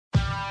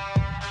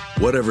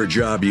Whatever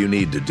job you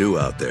need to do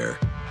out there,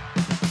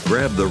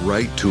 grab the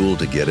right tool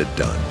to get it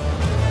done.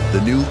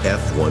 The new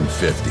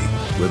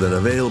F-150 with an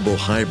available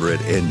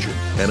hybrid engine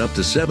and up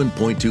to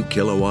 7.2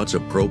 kilowatts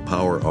of Pro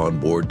Power on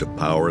board to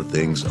power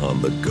things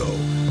on the go.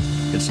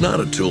 It's not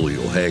a tool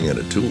you'll hang in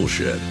a tool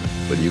shed,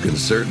 but you can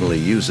certainly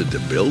use it to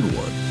build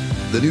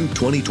one. The new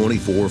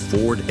 2024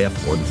 Ford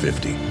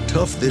F-150.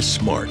 Tough this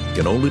smart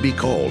can only be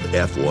called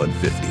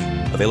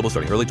F-150. Available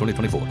starting early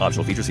 2024.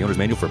 Optional features, the owner's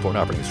manual for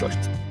important operating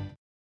instructions.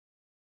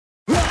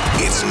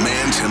 It's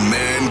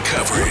man-to-man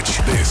coverage.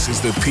 This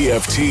is the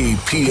PFT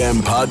PM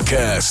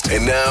podcast.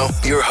 And now,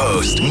 your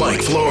host,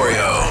 Mike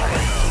Florio.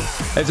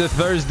 It's a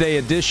Thursday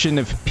edition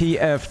of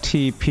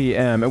PFT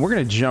PM, and we're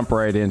going to jump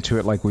right into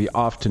it like we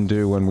often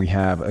do when we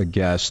have a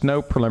guest.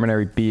 No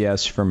preliminary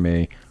BS from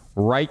me.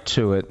 Right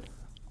to it.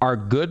 Our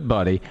good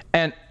buddy,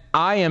 and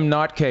I am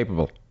not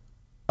capable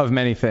of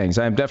many things.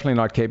 I am definitely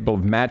not capable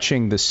of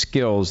matching the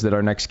skills that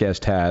our next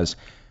guest has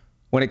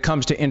when it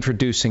comes to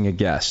introducing a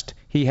guest.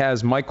 He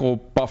has Michael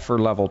Buffer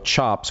level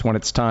chops when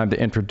it's time to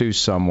introduce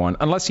someone,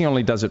 unless he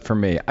only does it for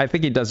me. I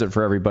think he does it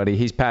for everybody.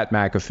 He's Pat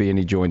McAfee, and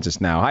he joins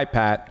us now. Hi,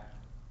 Pat.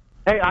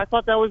 Hey, I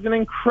thought that was an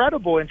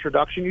incredible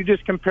introduction. You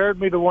just compared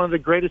me to one of the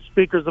greatest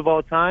speakers of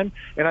all time,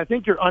 and I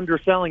think you're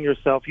underselling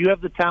yourself. You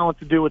have the talent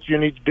to do what you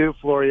need to do,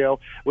 Florio,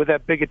 with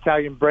that big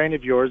Italian brain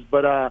of yours.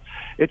 But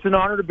it's an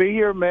honor to be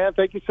here, man.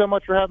 Thank you so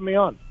much for having me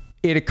on.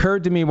 It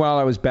occurred to me while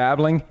I was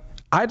babbling,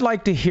 I'd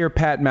like to hear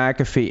Pat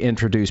McAfee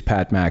introduce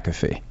Pat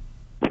McAfee.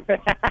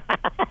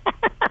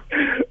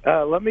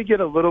 Let me get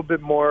a little bit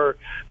more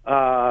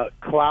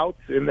clout,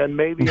 and then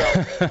maybe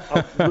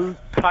I'll lose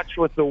touch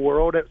with the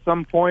world at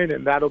some point,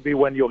 and that'll be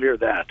when you'll hear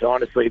that.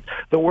 Honestly,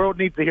 the world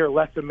needs to hear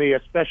less of me,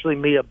 especially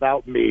me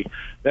about me.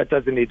 That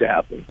doesn't need to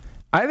happen.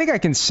 I think I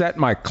can set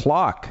my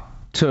clock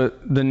to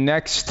the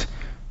next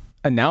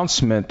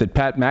announcement that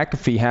Pat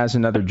McAfee has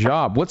another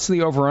job. What's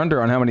the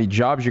over-under on how many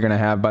jobs you're going to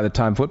have by the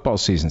time football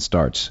season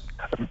starts?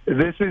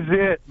 This is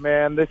it,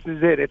 man. This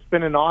is it. It's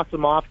been an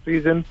awesome off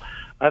season.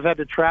 I've had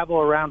to travel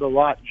around a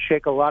lot,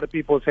 shake a lot of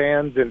people's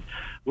hands, and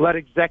let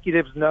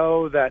executives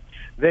know that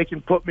they can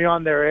put me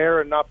on their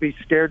air and not be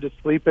scared to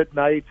sleep at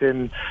night.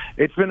 And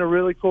it's been a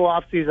really cool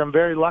off season. I'm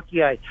very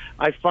lucky. I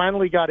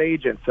finally got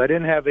agents. I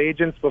didn't have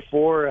agents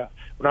before.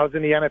 When I was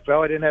in the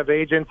NFL, I didn't have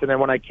agents. And then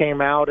when I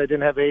came out, I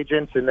didn't have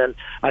agents. And then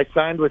I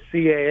signed with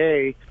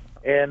CAA,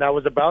 and I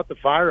was about to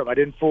fire them. I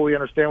didn't fully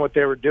understand what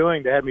they were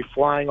doing. They had me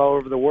flying all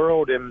over the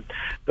world, and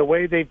the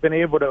way they've been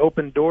able to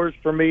open doors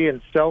for me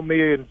and sell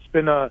me, and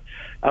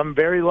I'm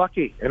very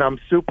lucky, and I'm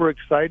super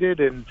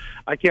excited, and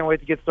I can't wait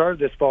to get started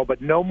this fall.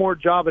 But no more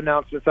job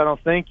announcements, I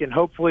don't think, and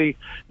hopefully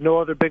no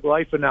other big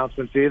life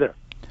announcements either.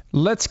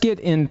 Let's get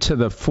into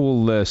the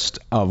full list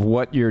of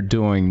what you're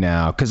doing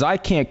now, because I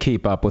can't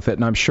keep up with it,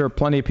 and I'm sure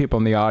plenty of people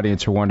in the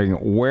audience are wondering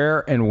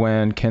where and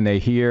when can they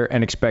hear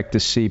and expect to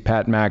see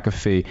Pat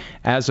McAfee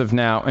as of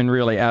now and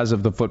really as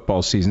of the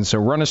football season. So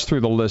run us through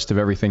the list of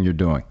everything you're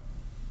doing.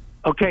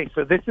 Okay,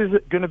 so this is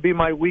going to be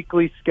my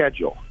weekly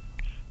schedule.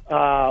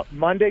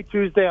 Monday,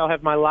 Tuesday, I'll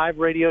have my live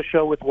radio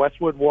show with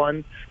Westwood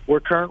One. We're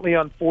currently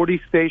on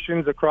 40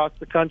 stations across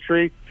the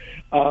country,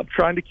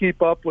 trying to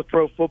keep up with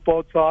Pro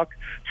Football Talk,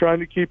 trying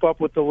to keep up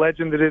with the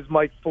legend that is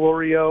Mike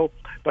Florio.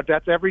 But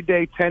that's every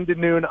day, 10 to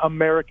noon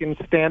American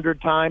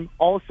Standard Time.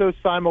 Also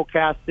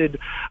simulcasted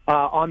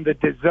on the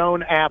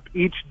DAZN app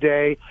each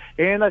day.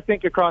 And I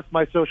think across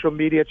my social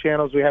media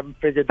channels, we haven't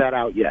figured that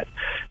out yet.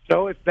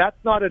 So if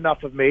that's not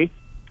enough of me,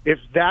 if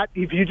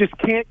you just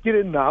can't get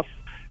enough,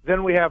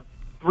 then we have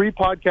 3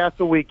 podcasts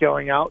a week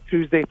going out,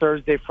 Tuesday,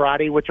 Thursday,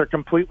 Friday, which are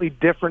completely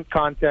different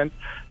content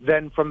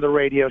than from the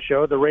radio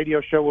show. The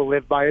radio show will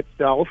live by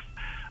itself.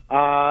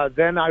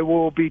 Then I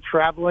will be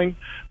traveling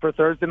for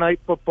Thursday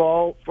Night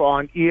Football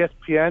on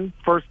ESPN.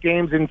 First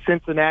games in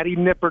Cincinnati,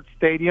 Nippert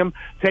Stadium,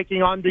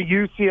 taking on the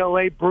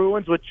UCLA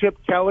Bruins with Chip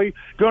Kelly.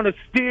 Going to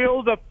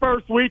steal the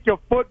first week of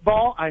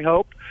football, I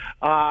hope.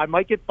 I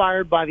might get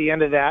fired by the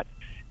end of that.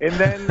 And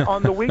then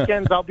on the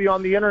weekends, I'll be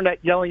on the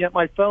Internet yelling at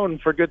my phone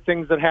for good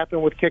things that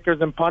happen with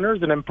kickers and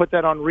punters, and then put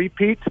that on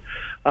repeat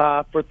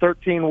for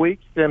 13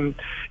 weeks. And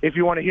if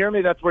you want to hear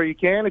me, that's where you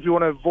can. If you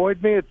want to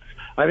avoid me,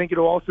 I think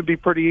it'll also be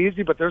pretty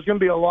easy. But there's going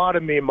to be a lot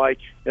of me, Mike.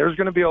 There's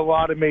going to be a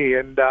lot of me,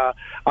 and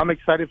I'm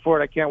excited for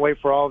it. I can't wait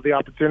for all of the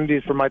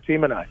opportunities for my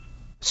team and I.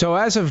 So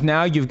as of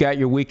now, you've got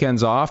your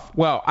weekends off.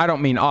 Well, I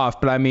don't mean off,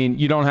 but I mean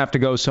you don't have to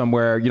go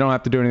somewhere. You don't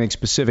have to do anything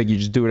specific. You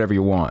just do whatever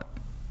you want.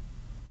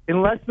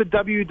 Unless the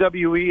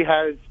WWE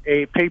has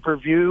a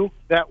pay-per-view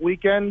that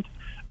weekend,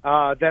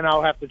 then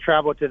I'll have to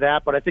travel to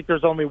that. But I think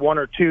there's only 1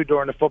 or 2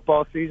 during the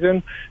football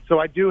season. So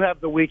I do have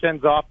the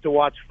weekends off to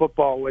watch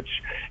football, which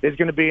is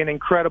going to be an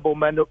incredible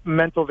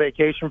mental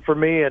vacation for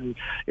me. And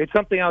it's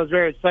something I was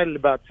very excited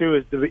about, too,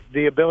 is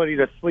the ability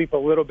to sleep a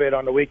little bit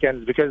on the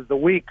weekends, because the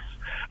weeks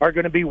are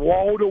going to be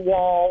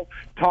wall-to-wall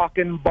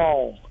talking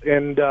ball.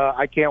 And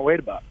I can't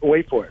wait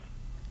for it.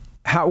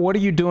 What are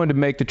you doing to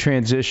make the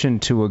transition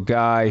to a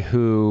guy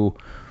who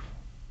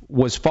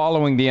was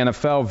following the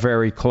NFL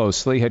very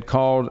closely, had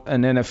called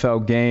an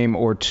NFL game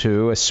or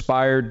two,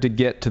 aspired to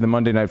get to the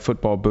Monday Night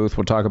Football booth.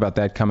 We'll talk about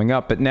that coming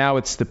up. But now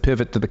it's the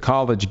pivot to the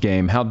college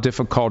game. How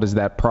difficult is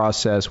that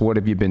process? What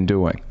have you been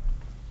doing?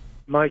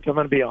 Mike, I'm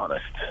going to be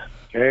honest.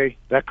 Okay,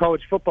 that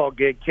college football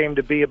gig came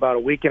to be about a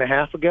week and a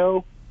half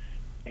ago,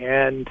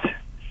 and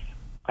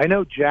I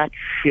know jack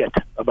shit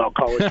about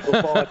college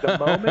football at the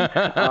moment.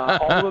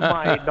 All of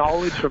my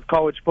knowledge of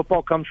college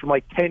football comes from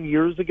like 10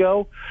 years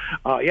ago.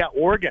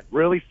 Oregon,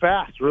 really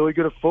fast, really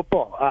good at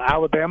football.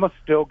 Alabama,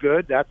 still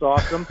good. That's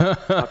awesome.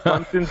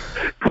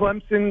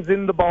 Clemson's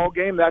in the ball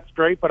game. That's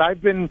great. But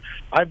I've been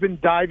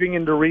diving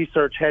into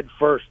research head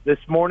first. This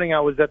morning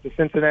I was at the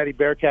Cincinnati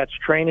Bearcats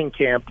training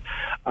camp,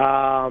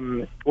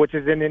 which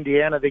is in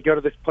Indiana. They go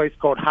to this place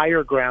called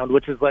Higher Ground,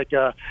 which is like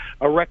a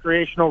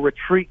recreational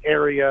retreat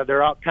area.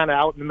 They're out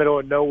in the middle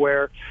of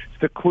nowhere,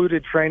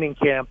 secluded training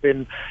camp,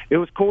 and it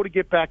was cool to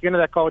get back into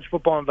that college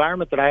football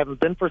environment that I haven't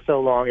been for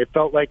so long. It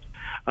felt like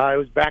it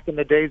was back in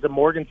the days of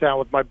Morgantown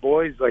with my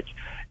boys. Like,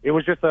 it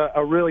was just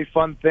a really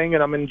fun thing,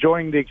 and I'm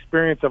enjoying the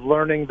experience of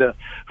learning the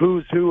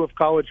who's who of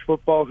college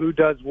football, who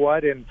does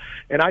what, and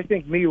I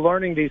think me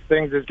learning these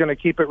things is going to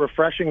keep it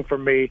refreshing for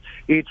me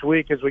each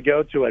week as we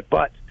go to it.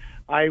 But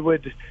I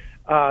would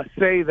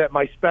say that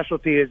my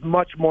specialty is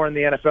much more in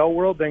the NFL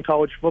world than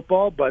college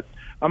football, but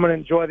I'm going to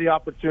enjoy the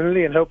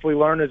opportunity and hopefully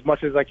learn as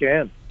much as I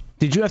can.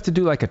 Did you have to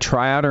do like a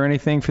tryout or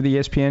anything for the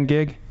ESPN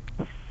gig?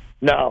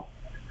 No.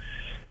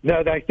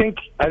 I think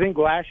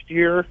last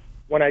year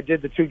when I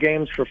did the 2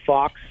 games for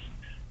Fox,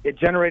 it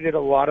generated a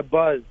lot of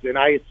buzz, and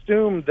I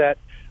assumed that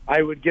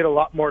I would get a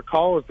lot more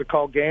calls to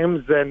call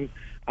games than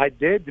I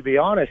did, to be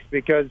honest,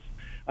 because,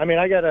 I mean,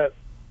 I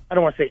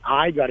don't want to say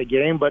I got a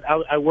game, but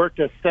I worked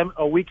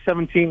a Week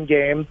 17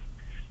 game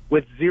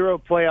with 0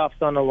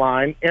 playoffs on the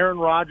line. Aaron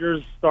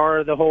Rodgers, star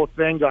of the whole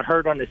thing, got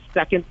hurt on his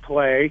second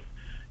play.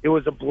 It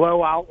was a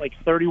blowout, like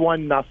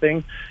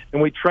 31-0,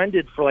 and we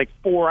trended for like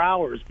 4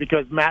 hours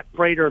because Matt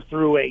Prater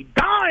threw a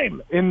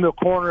dime in the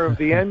corner of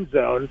the end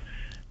zone.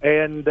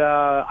 And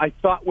I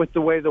thought with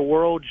the way the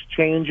world's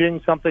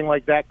changing, something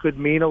like that could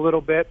mean a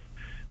little bit.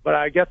 But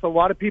I guess a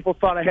lot of people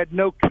thought I had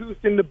no couth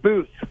in the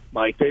booth,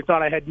 Mike. They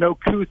thought I had no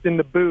couth in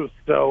the booth.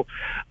 So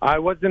I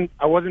wasn't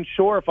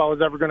sure if I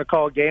was ever going to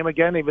call a game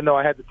again, even though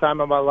I had the time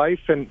of my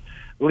life. And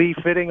Lee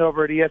Fitting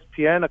over at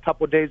ESPN a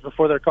couple of days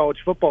before their college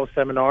football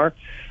seminar,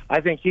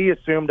 I think he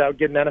assumed I would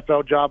get an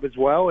NFL job as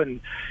well. And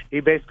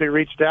he basically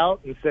reached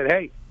out and said,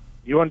 hey,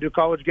 you want to do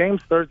college games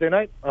Thursday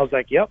night? I was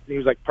like, yep. And he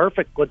was like,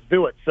 perfect, let's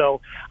do it.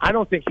 So I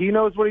don't think he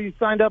knows what he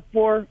signed up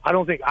for. I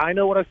don't think I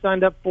know what I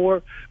signed up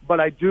for, but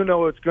I do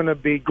know it's going to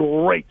be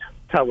great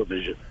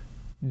television.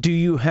 Do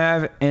you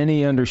have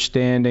any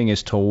understanding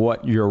as to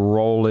what your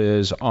role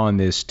is on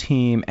this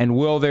team? And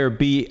will there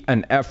be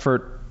an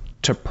effort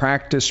to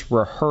practice,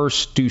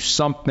 rehearse, do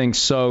something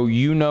so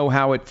you know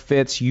how it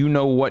fits, you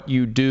know what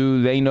you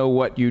do, they know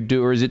what you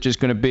do, or is it just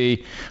going to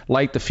be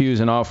light the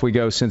fuse and off we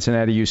go,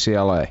 Cincinnati,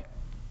 UCLA?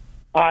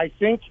 I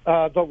think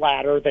the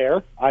latter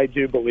there, I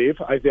do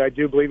believe. I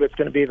do believe it's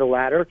going to be the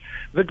latter.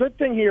 The good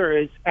thing here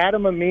is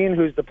Adam Amin,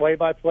 who's the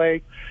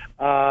play-by-play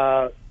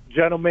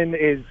gentleman,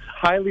 is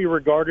highly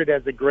regarded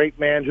as a great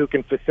man who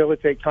can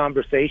facilitate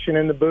conversation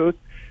in the booth.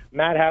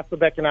 Matt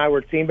Hasselbeck and I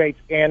were teammates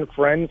and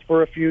friends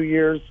for a few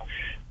years.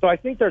 So I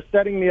think they're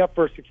setting me up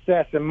for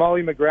success, and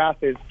Molly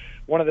McGrath is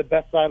one of the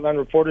best sideline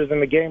reporters in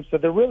the game. So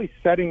they're really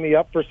setting me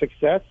up for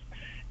success.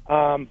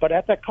 But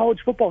at that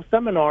college football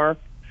seminar,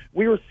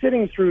 we were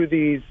sitting through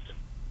these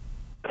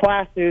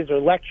classes or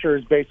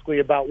lectures basically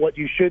about what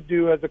you should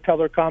do as a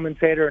color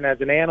commentator and as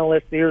an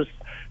analyst. Here's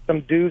some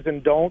do's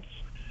and don'ts.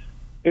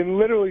 And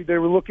literally they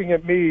were looking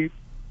at me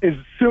as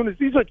soon as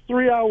these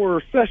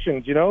 3-hour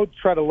sessions,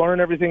 try to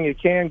learn everything you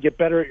can, get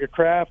better at your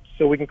craft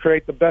so we can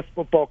create the best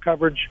football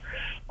coverage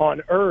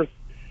on earth.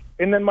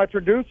 And then my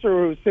producer,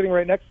 who was sitting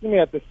right next to me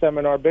at this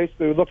seminar,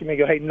 basically would look at me and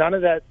go, hey, none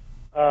of that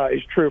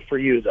is true for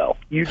you, though.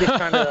 You just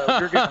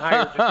you're getting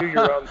hired to do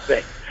your own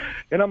thing.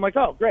 And I'm like,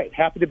 oh, great,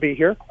 happy to be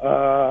here.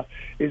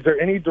 Is there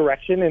any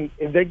direction? And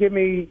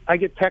I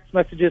get text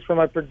messages from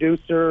my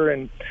producer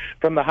and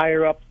from the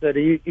higher-ups at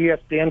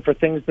ESPN for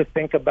things to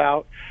think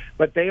about.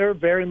 But they are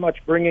very much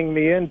bringing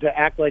me in to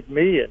act like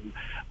me. And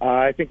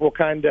I think we'll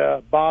kind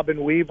of bob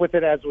and weave with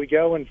it as we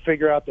go and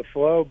figure out the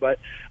flow. But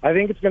I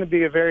think it's going to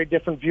be a very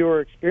different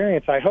viewer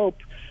experience, I hope.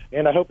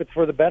 And I hope it's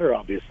for the better,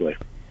 obviously.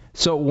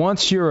 So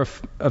once you're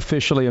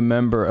officially a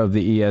member of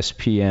the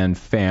ESPN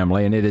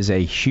family, and it is a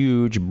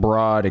huge,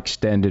 broad,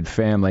 extended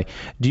family,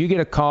 do you get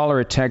a call or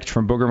a text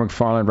from Booger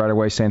McFarland right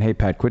away saying, hey,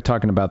 Pat, quit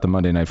talking about the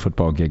Monday Night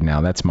Football gig now.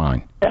 That's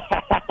mine.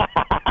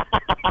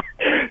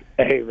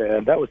 Hey,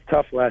 man, that was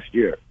tough last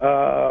year.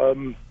 I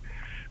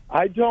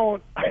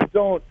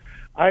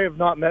have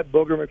not met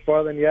Booger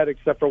McFarland yet,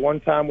 except for one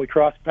time we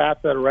crossed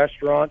paths at a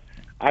restaurant.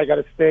 I got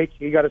a steak.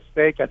 He got a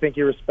steak. I think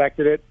he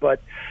respected it.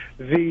 But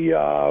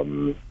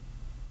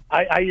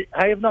I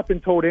have not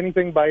been told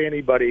anything by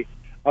anybody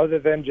other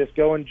than just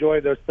go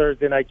enjoy those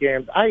Thursday night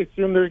games. I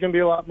assume there's going to be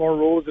a lot more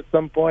rules at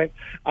some point.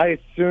 I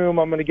assume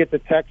I'm going to get the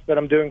text that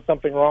I'm doing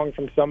something wrong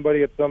from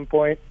somebody at some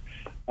point.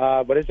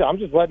 But I'm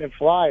just letting it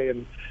fly.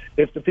 And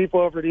if the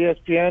people over at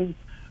ESPN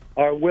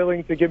are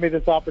willing to give me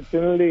this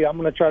opportunity, I'm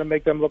going to try to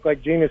make them look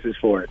like geniuses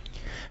for it.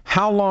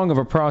 How long of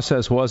a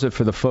process was it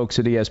for the folks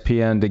at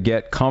ESPN to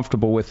get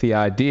comfortable with the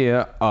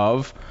idea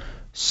of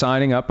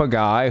signing up a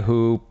guy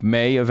who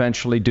may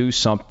eventually do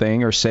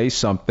something or say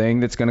something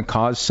that's going to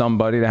cause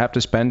somebody to have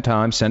to spend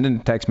time sending a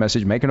text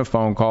message, making a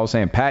phone call,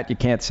 saying, Pat, you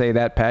can't say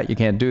that, Pat, you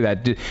can't do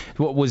that?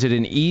 Was it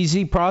an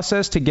easy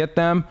process to get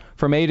them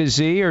from A to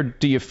Z, or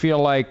do you feel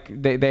like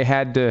they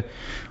had to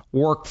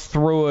work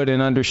through it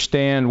and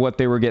understand what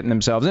they were getting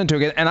themselves into?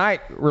 And I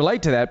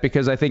relate to that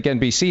because I think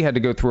NBC had to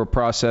go through a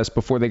process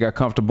before they got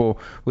comfortable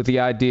with the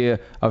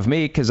idea of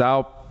me, because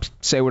I'll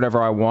say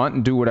whatever I want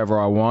and do whatever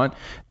I want.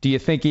 Do you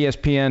think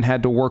ESPN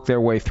had to work their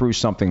way through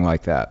something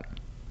like that?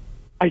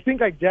 I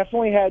think I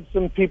definitely had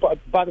some people.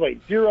 By the way,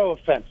 zero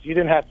offense. You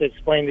didn't have to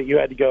explain that you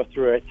had to go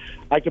through it.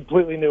 I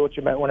completely knew what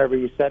you meant whenever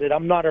you said it.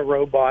 I'm not a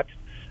robot.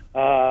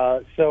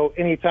 So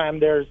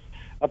anytime there's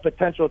a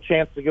potential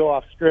chance to go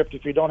off script,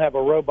 if you don't have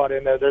a robot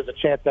in there, there's a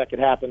chance that could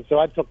happen. So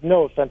I took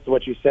no offense to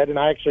what you said, and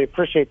I actually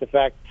appreciate the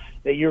fact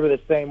that you were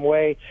the same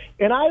way.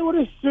 And I would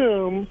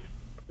assume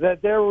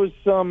that there was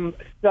some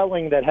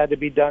selling that had to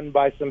be done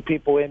by some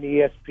people in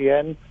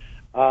ESPN.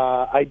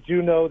 I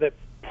do know that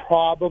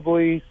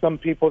probably some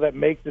people that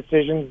make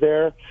decisions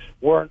there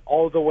weren't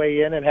all the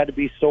way in and had to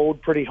be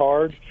sold pretty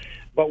hard.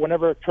 But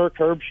whenever Kirk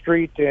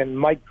Herbstreit and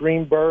Mike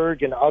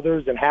Greenberg and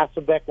others and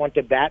Hasselbeck went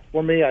to bat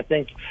for me, I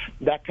think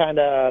that kind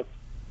of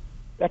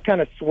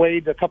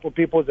swayed a couple of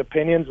people's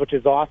opinions, which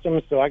is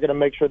awesome. So I got to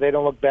make sure they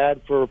don't look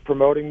bad for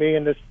promoting me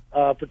in this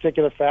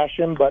particular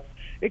fashion. But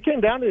it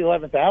came down to the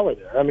 11th hour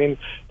there. I mean,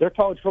 their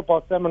college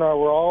football seminar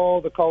where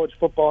all the college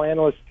football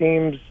analyst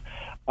teams,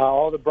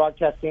 all the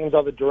broadcast teams,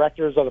 all the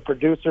directors, all the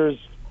producers,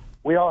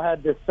 we all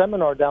had this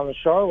seminar down in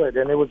Charlotte,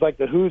 and it was like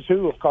the who's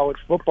who of college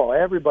football.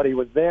 Everybody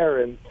was there,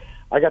 and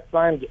I got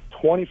signed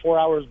 24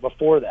 hours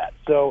before that.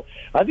 So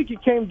I think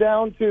it came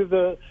down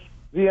to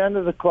the end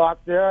of the clock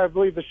there. I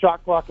believe the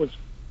shot clock was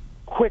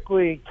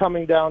quickly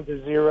coming down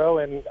to zero,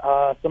 and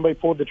somebody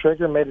pulled the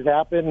trigger and made it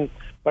happen.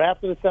 But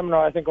after the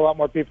seminar, I think a lot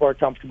more people are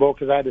comfortable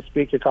because I had to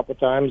speak a couple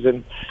times,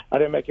 and I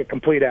didn't make a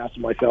complete ass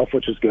of myself,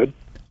 which is good.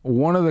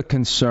 One of the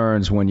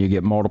concerns when you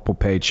get multiple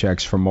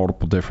paychecks from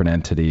multiple different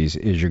entities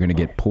is you're going to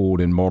get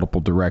pulled in multiple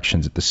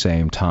directions at the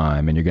same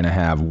time, and you're going to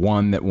have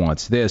one that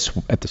wants this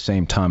at the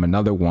same time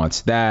another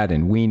wants that,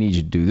 and we need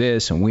you to do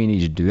this and we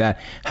need you to do that.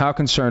 How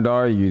concerned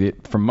are you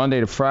that from Monday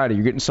to Friday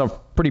you're getting yourself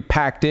pretty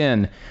packed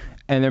in,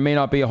 and there may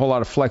not be a whole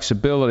lot of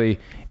flexibility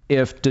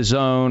if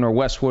DAZN or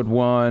Westwood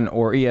One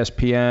or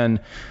ESPN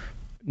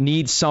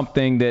needs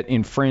something that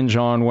infringe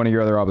on one of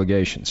your other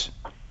obligations?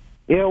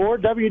 Yeah, or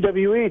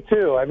WWE,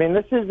 too. I mean,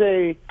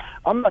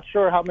 I'm not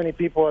sure how many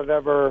people have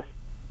ever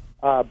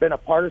been a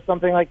part of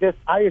something like this.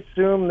 I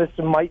assume this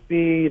might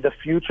be the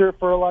future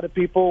for a lot of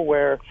people,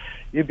 where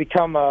you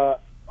become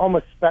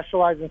almost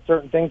specialized in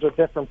certain things with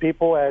different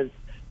people as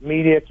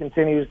media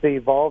continues to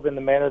evolve in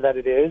the manner that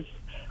it is.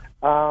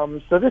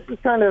 So this is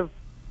kind of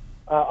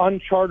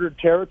uncharted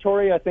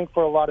territory, I think,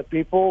 for a lot of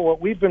people. What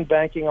we've been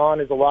banking on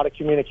is a lot of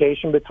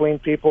communication between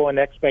people and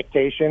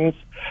expectations.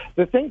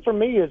 The thing for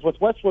me is with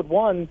Westwood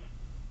One,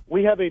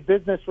 we have a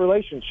business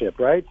relationship,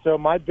 right? So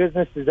my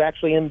business is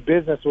actually in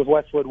business with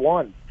Westwood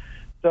One.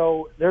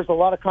 So there's a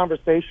lot of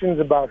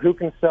conversations about who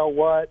can sell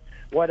what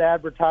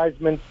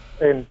advertisements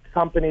and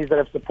companies that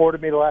have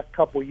supported me the last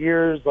couple of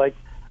years. Like,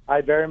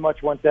 I very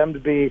much want them to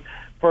be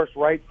first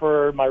right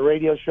for my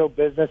radio show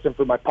business and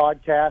for my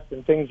podcast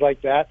and things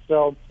like that.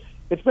 So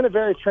it's been a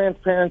very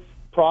transparent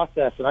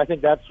process, and I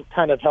think that's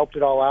kind of helped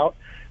it all out.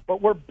 But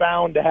we're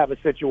bound to have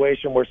a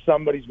situation where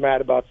somebody's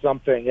mad about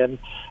something. And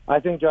I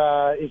think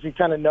if you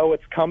kind of know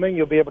it's coming,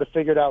 you'll be able to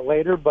figure it out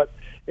later. But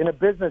in a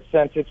business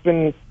sense, it's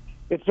been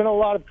a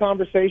lot of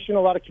conversation,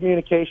 a lot of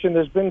communication.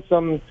 There's been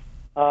some,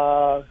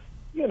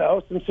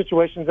 some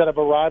situations that have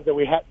arrived that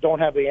we don't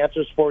have the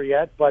answers for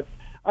yet. But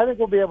I think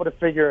we'll be able to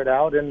figure it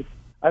out. And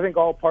I think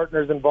all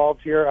partners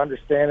involved here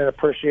understand and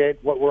appreciate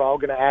what we're all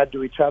going to add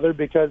to each other,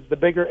 because the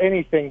bigger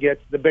anything gets,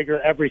 the bigger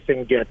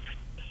everything gets.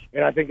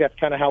 And I think that's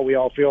kind of how we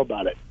all feel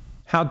about it.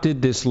 How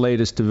did this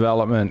latest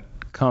development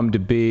come to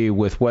be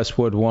with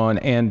Westwood One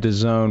and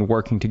DAZN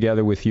working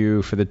together with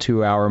you for the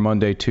 2-hour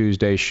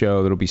Monday-Tuesday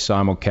show that'll be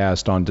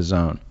simulcast on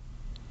DAZN?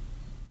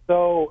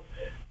 So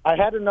I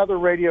had another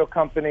radio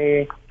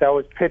company that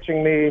was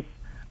pitching me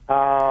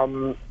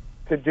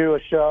to do a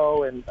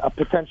show and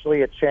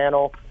potentially a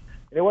channel.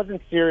 And it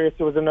wasn't serious.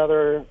 It was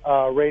another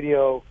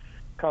radio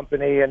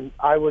company, and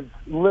I was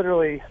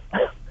literally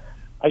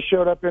I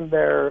showed up in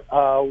their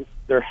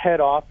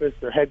head office,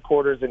 their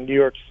headquarters in New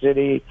York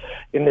City,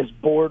 in this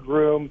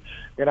boardroom,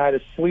 and I had a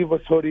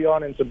sleeveless hoodie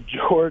on and some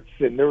jorts,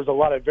 and there was a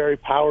lot of very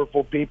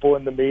powerful people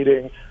in the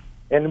meeting.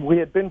 And we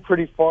had been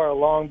pretty far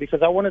along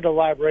because I wanted a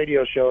live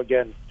radio show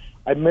again.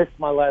 I missed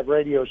my live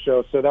radio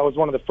show, so that was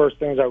one of the first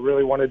things I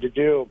really wanted to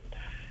do.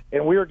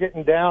 and we were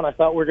getting down. I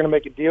thought we were going to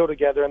make a deal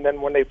together, and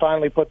then when they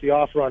finally put the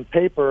offer on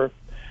paper,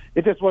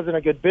 it just wasn't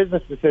a good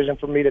business decision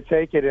for me to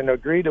take it and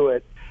agree to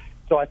it.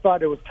 So I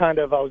thought it was I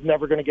was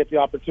never going to get the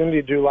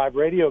opportunity to do live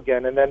radio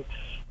again. And then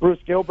Bruce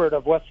Gilbert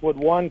of Westwood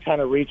One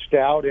kind of reached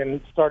out and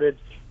started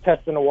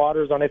testing the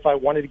waters on if I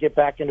wanted to get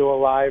back into a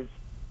live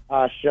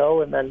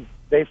show. And then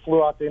they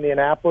flew out to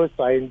Indianapolis.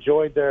 I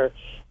enjoyed the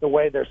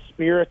way their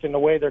spirit and the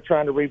way they're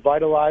trying to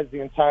revitalize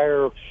the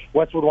entire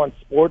Westwood One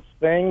sports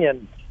thing.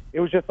 And it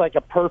was just like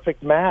a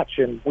perfect match.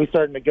 And we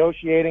started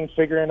negotiating,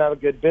 figuring out a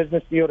good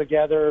business deal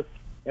together.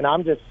 And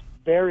I'm just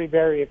very,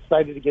 very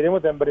excited to get in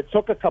with them. But it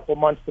took a couple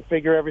months to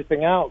figure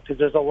everything out because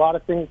there's a lot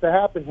of things that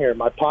happen here.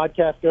 My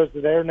podcast goes to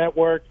their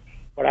network,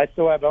 but I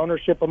still have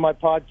ownership of my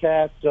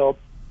podcast. So,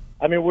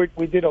 I mean,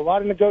 we did a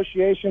lot of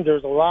negotiations. There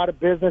was a lot of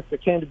business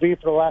that came to be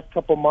for the last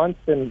couple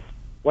months. And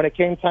when it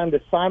came time to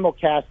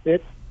simulcast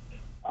it,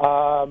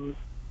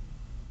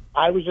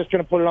 I was just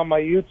going to put it on my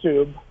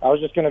YouTube. I was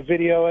just going to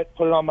video it,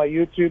 put it on my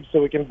YouTube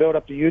so we can build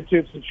up the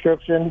YouTube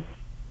subscription.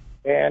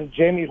 And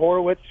Jamie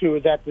Horowitz, who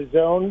was at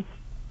DAZN,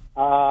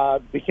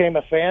 became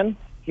a fan.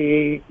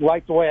 He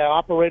liked the way I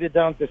operated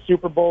down at the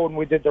Super Bowl when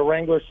we did the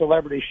Wrangler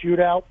Celebrity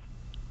Shootout.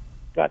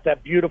 Got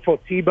that beautiful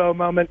Tebow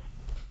moment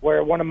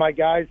where one of my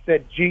guys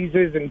said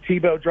Jesus and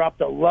Tebow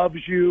dropped a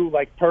loves you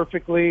like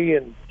perfectly.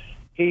 And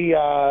he,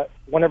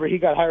 whenever he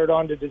got hired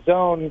on to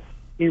DAZN,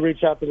 he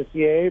reached out to the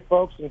CAA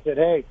folks and said,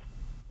 hey,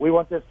 we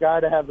want this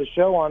guy to have the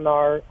show on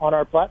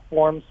our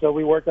platform. So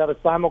we worked out a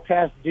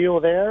simulcast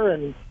deal there,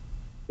 and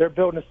they're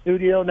building a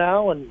studio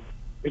now, and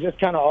it's just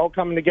kind of all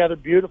coming together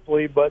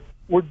beautifully. But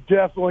we're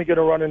definitely going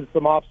to run into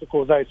some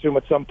obstacles, I assume,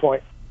 at some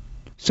point.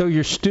 So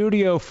your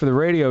studio for the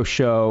radio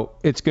show,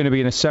 it's going to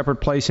be in a separate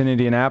place in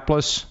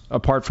Indianapolis,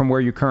 apart from where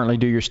you currently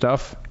do your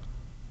stuff?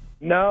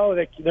 No,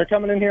 they're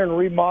coming in here and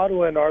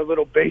remodeling our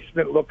little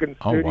basement-looking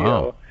studio.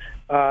 Wow.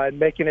 And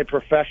making it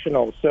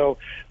professional. So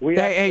we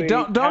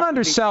don't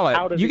undersell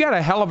it. You got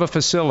a hell of a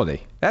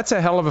facility. That's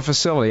a hell of a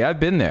facility. I've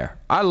been there.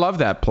 I love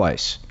that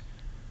place.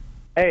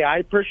 Hey, I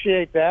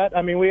appreciate that.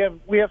 I mean, we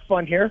have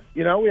fun here.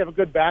 You know, we have a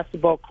good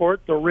basketball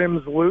court. The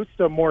rim's loose,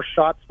 so more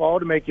shots fall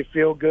to make you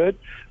feel good.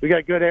 We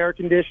got good air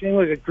conditioning.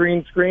 We got a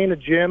green screen, a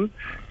gym.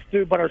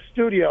 But our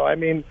studio, I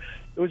mean,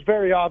 it was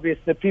very obvious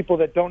that people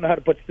that don't know how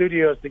to put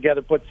studios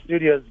together put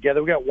studios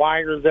together. We got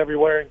wires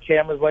everywhere and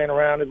cameras laying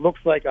around. It looks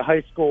like a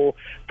high school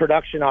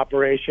production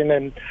operation.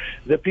 And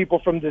the people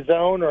from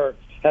DAZN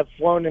have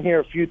flown in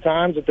here a few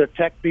times with their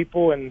tech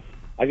people, and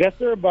I guess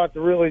they're about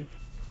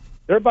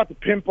to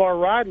pimp our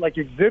ride like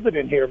exhibit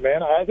in here,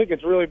 man. I think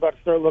it's really about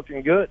to start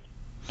looking good.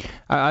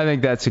 I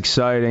think that's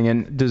exciting.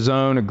 And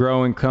DAZN, a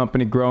growing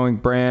company, growing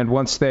brand.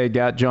 Once they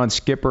got John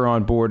Skipper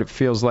on board, it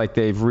feels like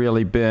they've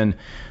really been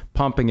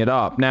pumping it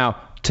up.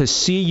 Now, to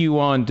see you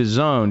on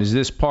DAZN, is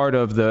this part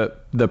of the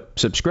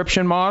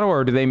subscription model,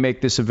 or do they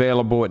make this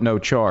available at no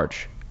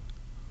charge?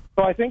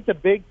 So I think the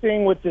big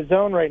thing with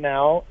DAZN right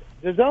now,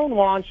 DAZN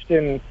launched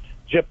in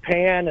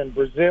Japan and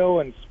Brazil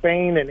and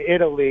Spain and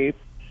Italy,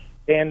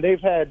 and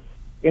they've had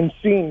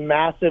insane,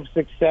 massive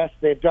success.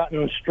 They've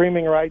gotten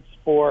streaming rights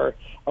for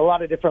a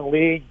lot of different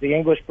leagues, the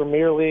English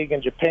Premier League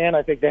in Japan.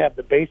 I think they have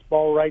the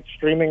baseball rights,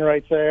 streaming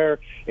rights there.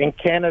 In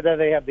Canada,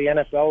 they have the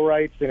NFL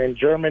rights, and in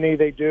Germany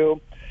they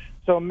do.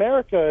 So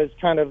America is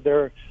kind of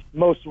their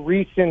most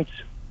recent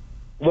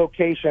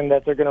location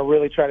that they're going to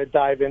really try to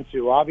dive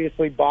into.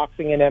 Obviously,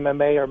 boxing and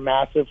MMA are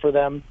massive for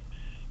them.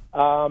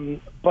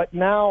 But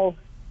now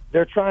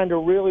they're trying to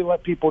really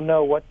let people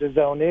know what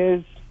DAZN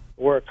is.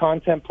 We're a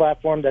content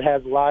platform that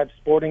has live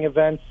sporting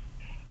events,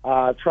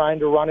 trying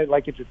to run it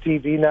like it's a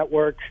TV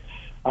network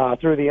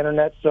through the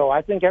Internet. So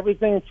I think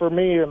everything for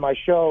me and my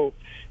show,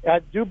 I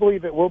do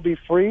believe it will be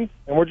free,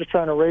 and we're just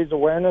trying to raise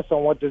awareness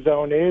on what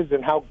DAZN is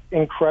and how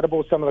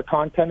incredible some of the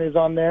content is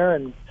on there,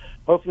 and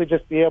hopefully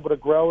just be able to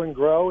grow and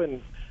grow.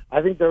 And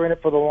I think they're in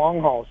it for the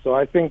long haul. So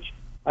I think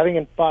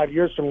in 5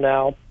 years from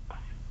now,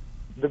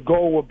 the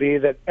goal will be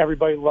that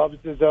everybody loves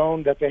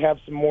DAZN, that they have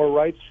some more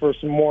rights for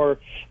some more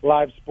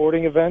live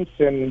sporting events,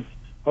 and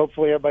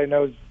hopefully everybody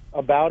knows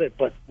about it.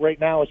 But right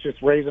now it's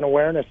just raising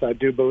awareness, I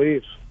do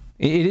believe.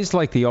 It is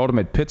like the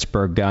ultimate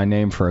Pittsburgh guy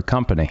name for a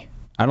company.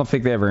 I don't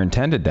think they ever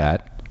intended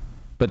that.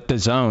 But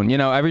DAZN, you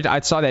know, I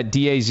saw that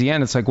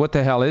DAZN, it's like, what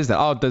the hell is that?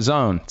 Oh,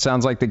 DAZN.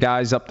 Sounds like the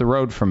guys up the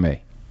road from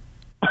me.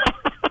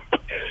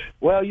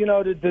 Well, you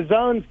know, the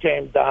DAZNs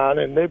came down,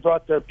 and they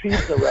brought their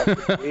pizza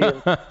recipe,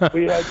 and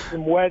we had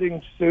some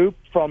wedding soup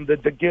from the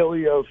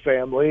DeGilio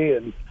family,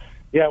 and,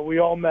 yeah, we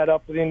all met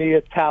up in the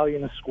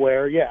Italian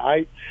Square. Yeah,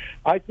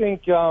 I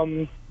think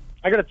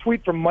I got a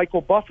tweet from Michael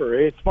Buffer.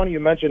 It's funny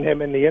you mentioned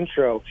him in the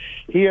intro.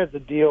 He has a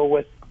deal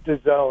with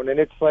DAZN, and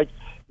it's like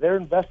they're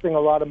investing a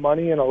lot of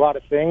money in a lot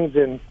of things,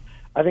 and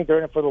I think they're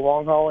in it for the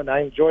long haul, and I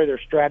enjoy their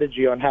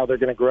strategy on how they're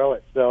going to grow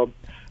it. So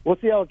we'll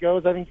see how it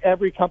goes. I think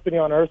every company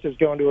on earth is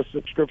going to a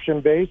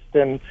subscription-based,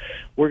 and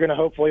we're going to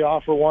hopefully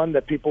offer one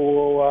that people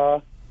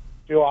will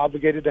feel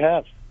obligated to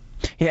have.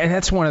 Yeah, and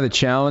that's one of the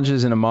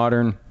challenges in a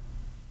modern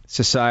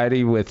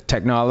society with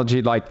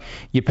technology. Like,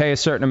 you pay a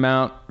certain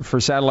amount for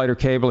satellite or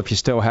cable if you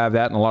still have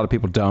that, and a lot of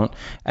people don't.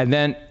 And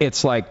then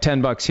it's like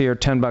 $10 here,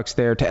 $10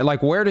 there.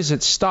 Like, where does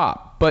it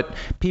stop? But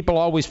people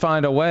always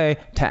find a way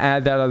to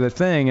add that other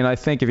thing. And I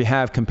think if you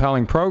have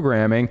compelling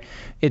programming,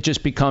 it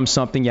just becomes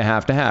something you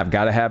have to have.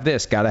 Got to have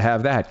this, got to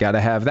have that, got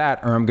to have that,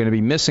 or I'm going to be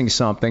missing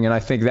something. And I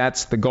think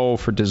that's the goal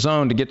for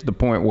DAZN, to get to the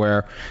point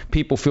where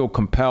people feel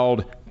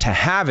compelled to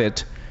have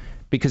it,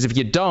 because if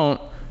you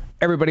don't,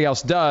 everybody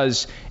else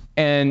does.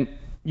 And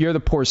you're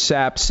the poor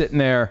sap sitting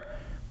there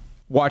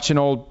watching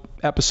old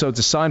episodes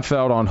of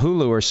Seinfeld on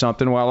Hulu or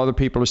something, while other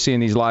people are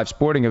seeing these live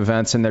sporting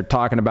events and they're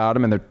talking about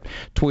them and they're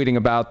tweeting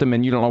about them,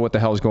 and you don't know what the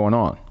hell's going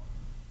on.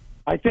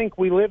 I think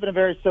we live in a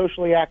very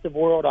socially active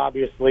world,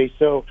 obviously,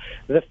 so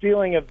the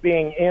feeling of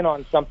being in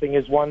on something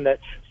is one that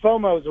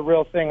FOMO is a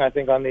real thing, I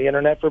think, on the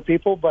internet for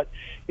people. But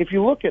if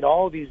you look at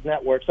all these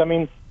networks, I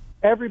mean,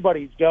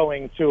 everybody's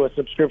going to a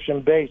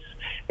subscription base.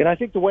 And I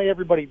think the way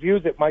everybody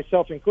views it,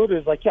 myself included,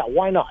 is like, yeah,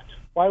 why not?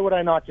 Why would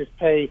I not just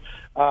pay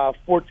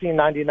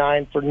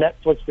 $14.99 for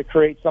Netflix to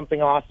create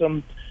something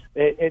awesome?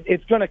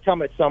 It's going to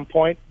come at some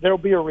point. There'll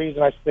be a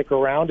reason I stick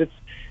around. It's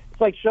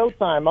like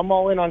Showtime. I'm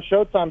all in on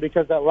Showtime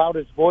because that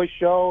Loudest Voice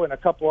show and a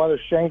couple other,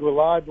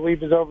 Shangri-La, I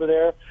believe, is over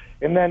there.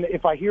 And then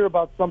if I hear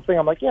about something,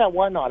 I'm like, yeah,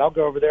 why not? I'll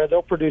go over there.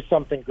 They'll produce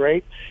something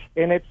great.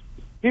 And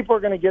people are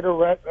going to get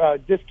a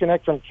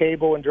disconnect from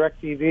cable and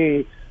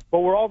DirecTV, but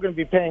we're all going to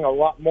be paying a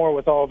lot more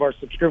with all of our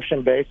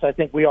subscription base. I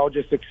think we all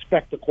just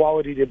expect the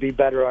quality to be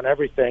better on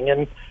everything,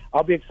 and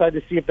I'll be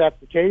excited to see if that's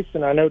the case,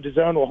 and I know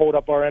DAZN will hold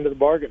up our end of the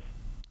bargain.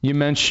 You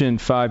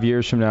mentioned 5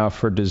 years from now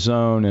for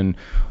DAZN, and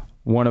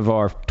one of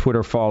our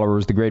Twitter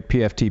followers, the great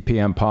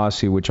PFTPM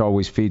Posse, which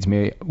always feeds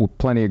me with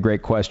plenty of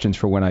great questions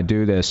for when I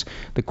do this.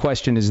 The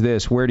question is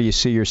this: where do you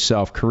see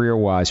yourself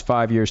career-wise,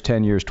 5 years,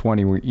 10 years,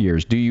 20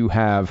 years? Do you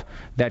have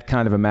that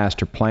kind of a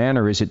master plan,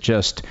 or is it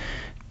just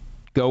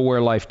go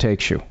where life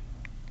takes you?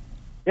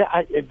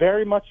 Yeah, it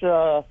very much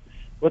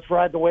let's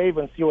ride the wave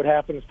and see what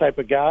happens type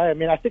of guy. I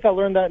mean, I think I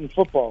learned that in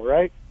football,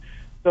 right?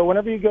 So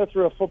whenever you go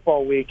through a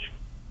football week,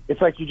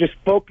 it's like you just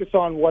focus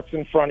on what's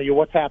in front of you,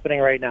 what's happening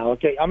right now.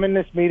 Okay, I'm in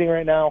this meeting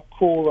right now.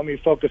 Cool, let me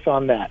focus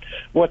on that.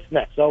 What's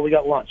next? Oh, we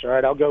got lunch. All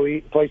right, I'll go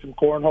eat, play some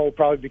cornhole,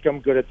 probably become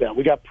good at that.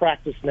 We got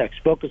practice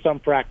next. Focus on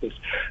practice.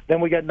 Then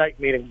we got night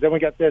meetings. Then we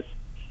got this.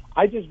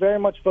 I just very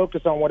much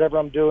focus on whatever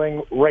I'm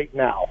doing right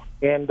now,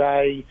 and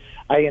I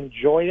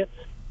enjoy it.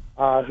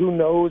 Who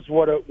knows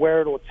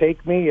where it will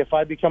take me? If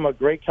I become a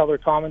great color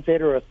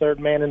commentator or a third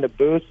man in the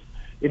booth,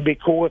 it'd be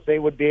cool if they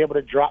would be able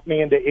to drop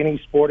me into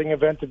any sporting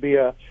event to be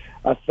a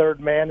third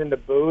man in the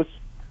booth.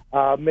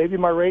 Maybe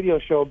my radio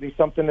show will be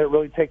something that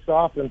really takes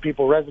off and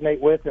people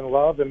resonate with and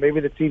love, and maybe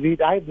the TV.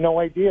 I have no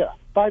idea.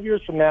 5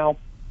 years from now,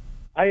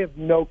 I have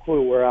no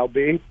clue where I'll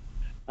be,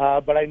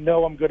 but I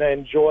know I'm going to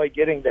enjoy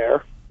getting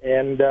there,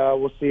 and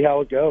we'll see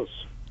how it goes.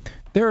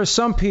 There are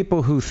some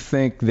people who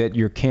think that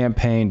your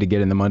campaign to get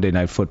in the Monday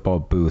Night Football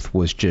booth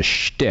was just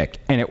shtick,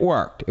 and it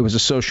worked. It was a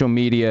social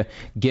media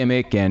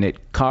gimmick, and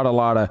it caught a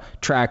lot of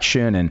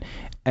traction,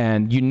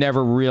 and you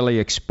never really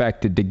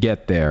expected to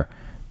get there.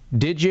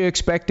 Did you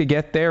expect to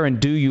get there, and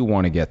do you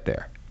want to get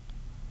there?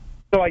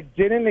 So I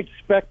didn't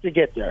expect to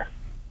get there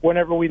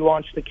whenever we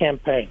launched the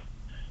campaign.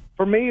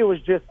 For me, it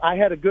was just I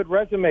had a good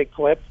resume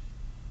clip.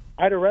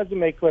 I had a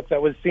resume clip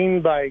that was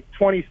seen by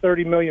 20,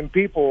 30 million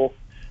people.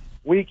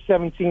 Week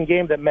 17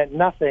 game that meant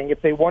nothing.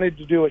 If they wanted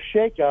to do a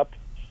shakeup,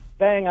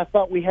 bang! I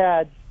thought we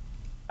had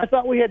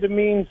the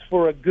means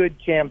for a good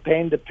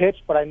campaign to pitch,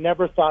 but I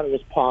never thought it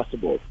was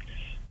possible.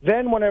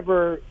 Then,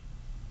 whenever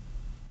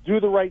Do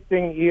the Right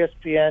Thing,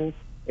 ESPN,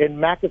 and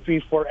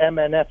McAfee for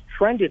MNF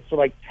trended for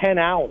like 10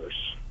 hours,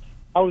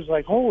 I was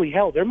like, holy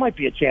hell, there might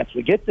be a chance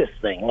we get this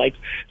thing. Like,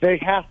 they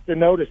have to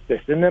notice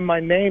this. And then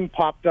my name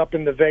popped up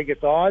in the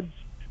Vegas odds.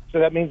 So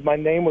that means my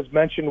name was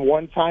mentioned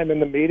one time in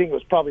the meeting. It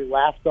was probably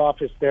laughed off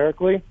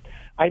hysterically.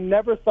 I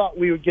never thought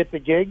we would get the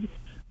gig,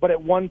 but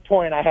at one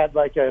point I had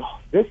like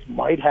this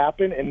might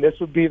happen, and this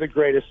would be the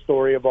greatest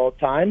story of all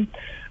time.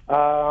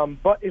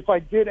 But if I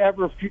did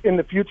ever in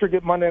the future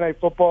get Monday Night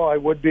Football, I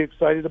would be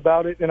excited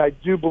about it, and I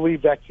do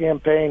believe that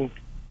campaign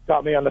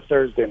got me on the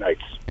Thursday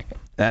nights.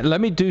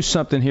 Let me do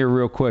something here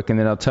real quick, and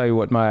then I'll tell you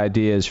what my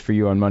idea is for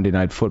you on Monday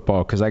Night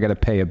Football, because I got to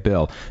pay a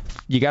bill.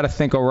 You got to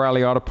think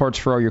O'Reilly Auto Parts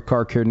for all your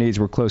car care needs.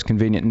 We're close,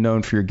 convenient, and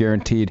known for your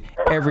guaranteed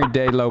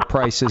everyday low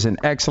prices and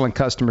excellent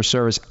customer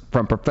service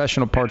from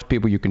professional parts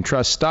people you can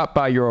trust. Stop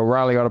by your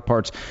O'Reilly Auto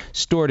Parts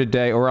store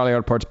today. O'Reilly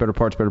Auto Parts, better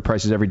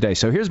prices every day.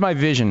 So here's my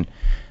vision.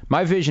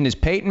 My vision is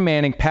Peyton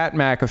Manning, Pat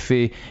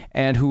McAfee,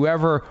 and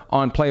whoever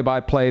on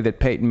play-by-play that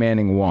Peyton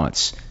Manning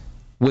wants.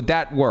 Would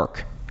that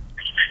work?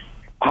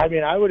 I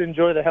mean, I would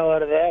enjoy the hell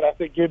out of that. I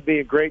think it'd be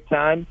a great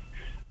time.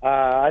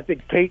 I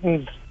think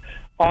Peyton's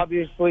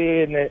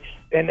obviously an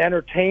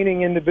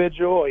entertaining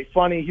individual, a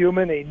funny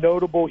human, a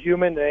notable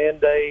human,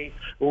 and a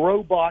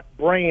robot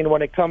brain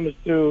when it comes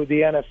to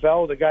the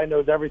NFL. The guy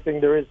knows everything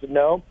there is to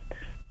know.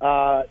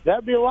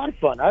 That'd be a lot of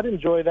fun. I'd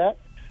enjoy that.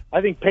 I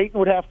think Peyton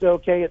would have to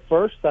okay it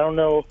first. I don't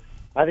know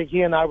I think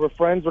he and I were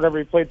friends whenever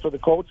he played for the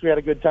Colts. We had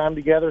a good time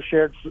together,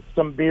 shared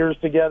some beers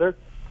together.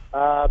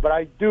 But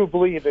I do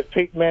believe if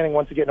Peyton Manning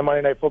wants to get in a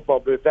Monday Night Football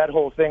booth, that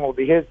whole thing will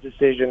be his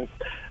decision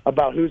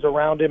about who's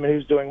around him and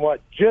who's doing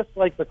what, just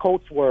like the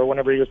Colts were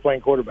whenever he was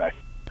playing quarterback.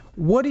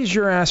 What is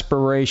your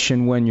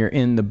aspiration when you're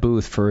in the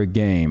booth for a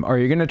game? Are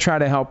you going to try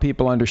to help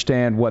people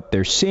understand what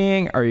they're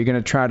seeing? Are you going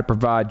to try to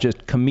provide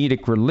just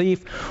comedic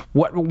relief?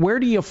 Where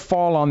do you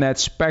fall on that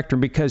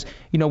spectrum? Because,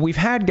 we've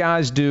had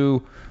guys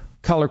do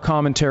color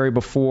commentary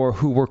before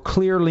who were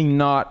clearly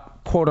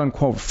not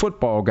quote-unquote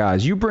football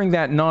guys. You bring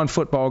that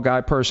non-football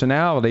guy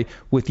personality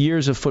with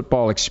years of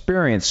football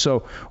experience.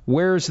 So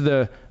where's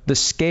the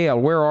scale?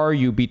 Where are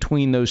you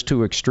between those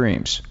two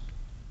extremes?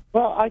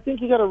 Well, I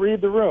think you got to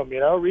read the room,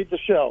 read the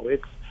show.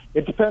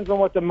 It depends on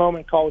what the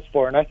moment calls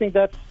for, and I think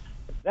that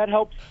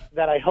helps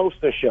that I host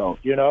the show,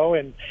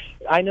 And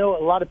I know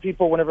a lot of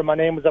people, whenever my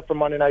name was up for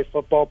Monday Night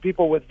Football,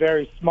 people with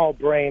very small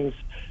brains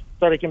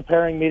started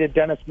comparing me to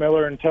Dennis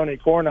Miller and Tony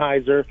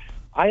Kornheiser.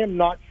 I am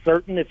not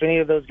certain if any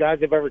of those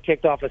guys have ever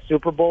kicked off a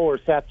Super Bowl or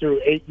sat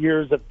through 8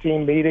 years of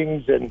team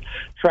meetings and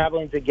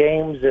traveling to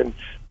games and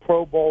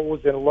Pro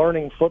Bowls and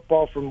learning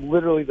football from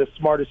literally the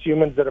smartest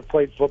humans that have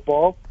played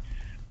football.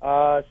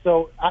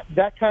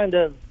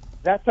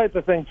 That type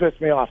of thing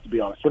pissed me off, to be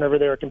honest, whenever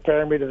they were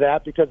comparing me to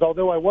that, because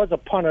although I was a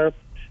punter,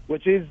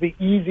 which is the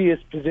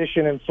easiest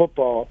position in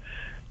football,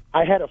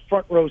 I had a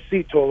front row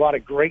seat to a lot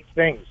of great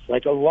things,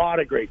 like a lot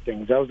of great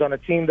things. I was on a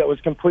team that was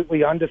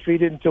completely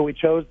undefeated until we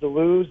chose to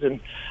lose,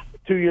 and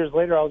 2 years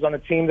later I was on a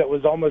team that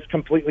was almost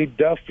completely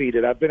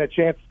defeated. I've been a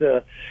chance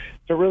to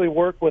really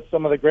work with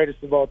some of the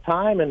greatest of all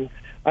time, and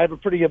I have a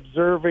pretty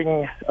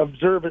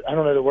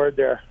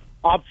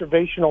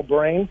observational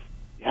brain.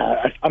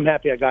 Yeah, I'm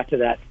happy I got to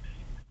that.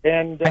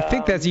 And I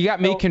think you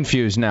got me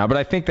confused now, but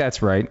I think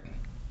that's right.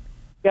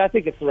 Yeah, I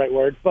think it's the right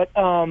word. But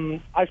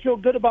I feel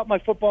good about my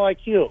football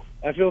IQ.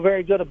 I feel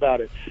very good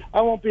about it.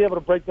 I won't be able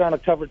to break down a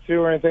cover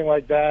two or anything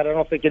like that. I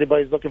don't think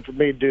anybody's looking for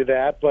me to do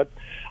that. But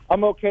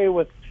I'm okay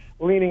with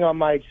leaning on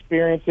my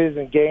experiences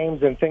and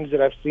games and things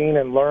that I've seen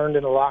and learned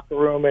in the locker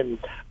room and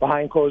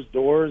behind closed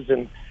doors.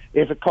 And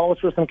if it calls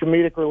for some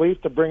comedic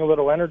relief to bring a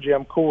little energy,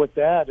 I'm cool with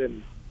that.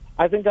 And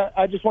I think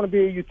I just want to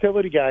be a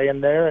utility guy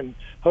in there and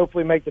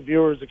hopefully make the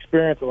viewer's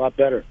experience a lot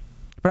better.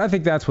 But I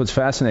think that's what's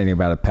fascinating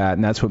about it, Pat,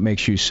 and that's what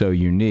makes you so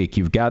unique.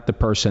 You've got the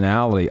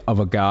personality of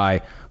a guy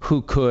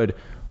who could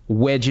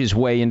wedge his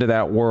way into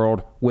that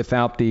world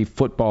without the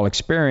football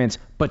experience,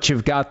 but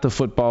you've got the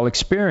football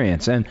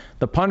experience. And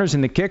the punters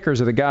and the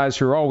kickers are the guys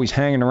who are always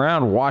hanging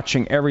around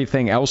watching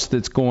everything else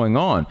that's going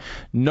on.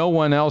 No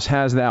one else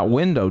has that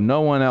window.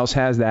 No one else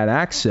has that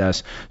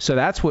access. So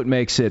that's what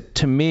makes it,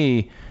 to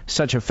me,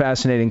 such a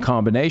fascinating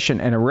combination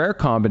and a rare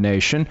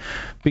combination,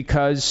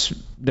 because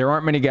there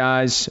aren't many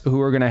guys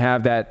who are going to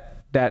have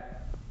that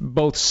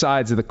both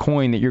sides of the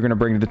coin that you're going to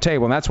bring to the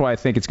table. And that's why I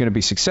think it's going to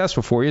be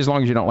successful for you. As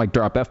long as you don't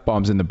drop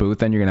F-bombs in the booth,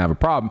 then you're going to have a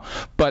problem.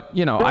 But,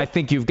 I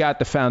think you've got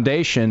the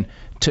foundation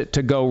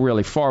to go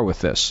really far with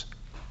this.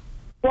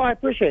 Well, I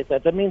appreciate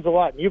that. That means a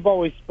lot. You've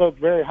always spoke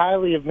very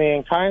highly of me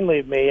and kindly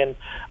of me, and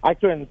I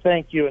couldn't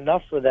thank you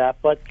enough for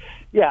that. But,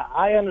 yeah,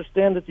 I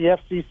understand that the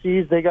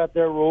FCCs, they got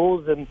their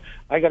rules, and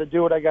I got to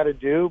do what I got to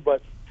do.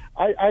 But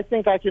I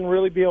think I can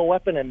really be a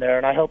weapon in there,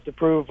 and I hope to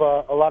prove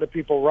a lot of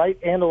people right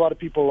and a lot of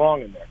people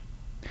wrong in there.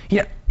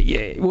 Yeah,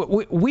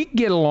 we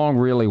get along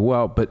really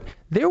well, but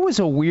there was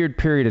a weird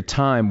period of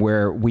time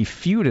where we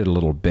feuded a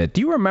little bit.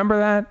 Do you remember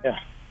that?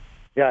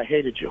 Yeah, I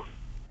hated you.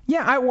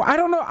 Yeah, I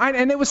don't know.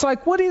 And it was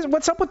like,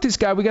 what's up with this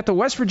guy? We got the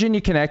West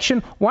Virginia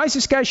connection. Why is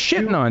this guy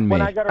shitting on me?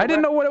 I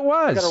didn't know what it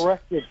was.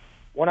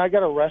 When I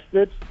got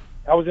arrested,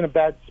 I was in a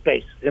bad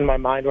space in my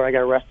mind when I got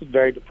arrested,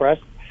 very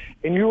depressed.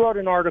 And you wrote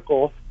an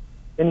article,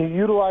 and you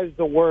utilized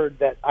the word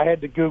that I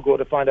had to Google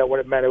to find out what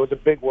it meant. It was a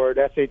big word,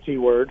 SAT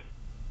word.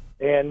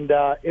 And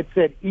it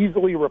said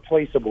easily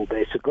replaceable,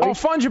 basically. Oh,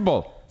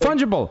 fungible.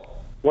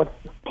 What?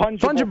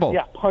 Fungible?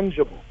 Yeah,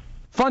 pungible.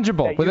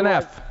 Fungible, with an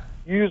F.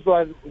 You used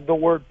the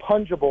word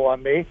pungible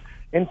on me,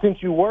 and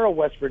since you were a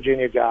West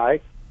Virginia guy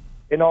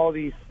and all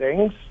these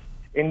things,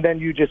 and then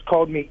you just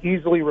called me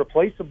easily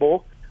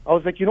replaceable, I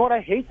was like, you know what, I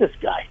hate this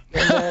guy.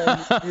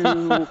 And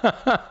then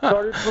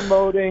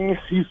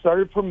you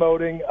started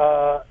promoting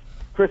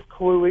Chris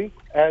Cluey,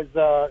 as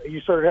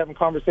you started having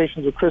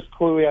conversations with Chris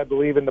Cluey, I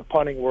believe, in the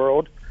punting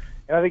world.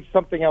 And I think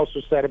something else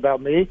was said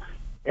about me,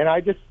 and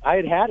I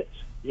had it.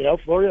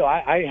 Florio,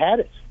 I had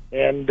it.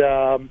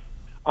 And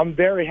I'm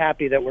very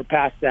happy that we're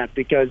past that,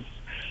 because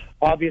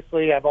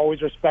obviously I've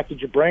always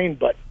respected your brain,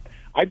 but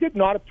I did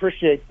not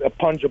appreciate a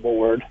pungible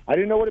word. I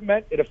didn't know what it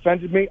meant. It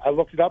offended me. I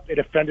looked it up. It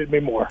offended me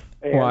more.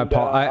 And,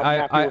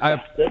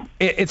 well,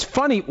 it's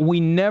funny. We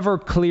never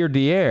cleared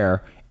the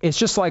air. It's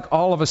just like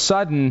all of a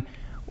sudden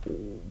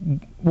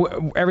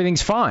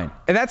everything's fine.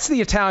 And that's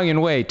the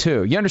Italian way,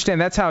 too. You understand?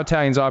 That's how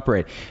Italians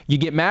operate. You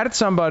get mad at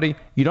somebody,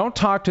 you don't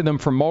talk to them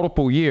for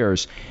multiple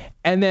years,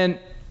 and then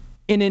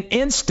in an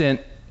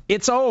instant,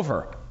 it's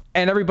over.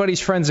 and everybody's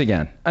friends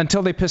again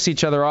until they piss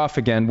each other off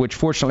again, which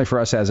fortunately for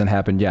us hasn't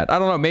happened yet. I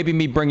don't know. Maybe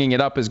me bringing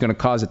it up is going to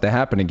cause it to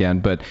happen again,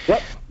 but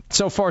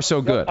so far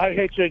so good. I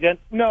hate you again.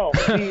 No.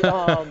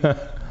 I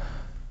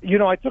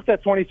took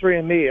that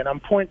 23andMe, and I'm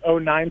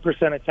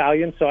 0.09%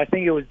 Italian, so I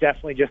think it was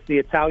definitely just the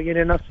Italian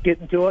in us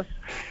getting to us.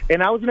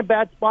 And I was in a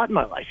bad spot in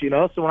my life,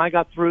 so when I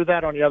got through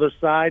that on the other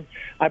side,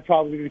 I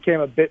probably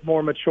became a bit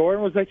more mature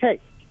and was like, hey,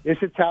 this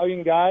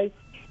Italian guy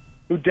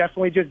who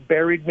definitely just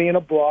buried me in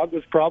a blog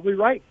was probably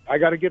right. I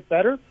got to get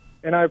better,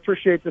 and I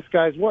appreciate this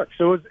guy's work.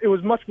 So it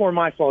was much more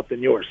my fault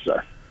than yours,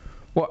 sir.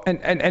 Well,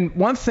 and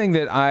one thing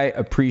that I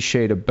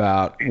appreciate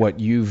about what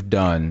you've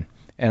done,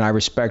 and I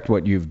respect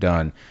what you've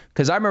done,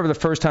 because I remember the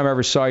first time I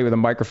ever saw you with a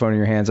microphone in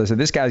your hands, I said,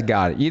 this guy's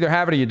got it. You either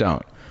have it or you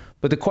don't.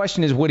 But the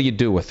question is, what do you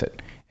do with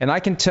it? And I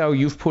can tell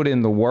you've put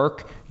in the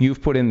work,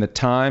 you've put in the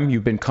time,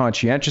 you've been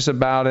conscientious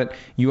about it,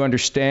 you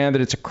understand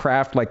that it's a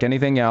craft like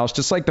anything else,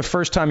 just like the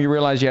first time you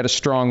realized you had a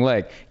strong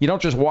leg. You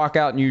don't just walk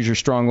out and use your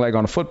strong leg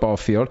on a football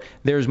field.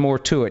 There's more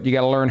to it. You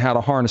got to learn how to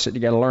harness it.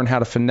 You got to learn how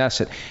to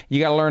finesse it. You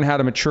got to learn how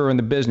to mature in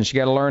the business. You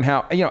got to learn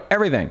how,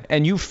 everything.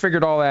 And you've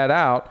figured all that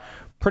out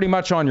pretty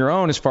much on your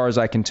own as far as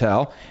I can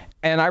tell.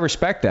 And I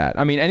respect that.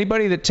 I mean,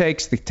 anybody that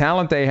takes the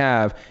talent they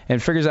have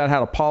and figures out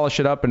how to polish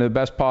it up into the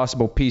best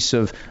possible piece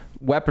of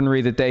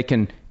weaponry that they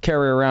can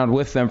carry around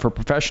with them for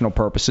professional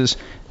purposes,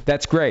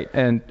 that's great.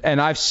 And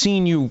I've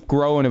seen you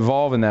grow and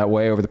evolve in that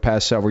way over the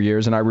past several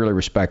years, and I really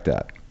respect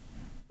that.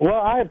 Well,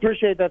 I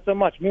appreciate that so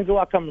much. It means a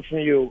lot coming from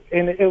you.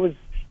 And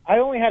I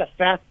only had a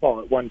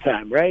fastball at one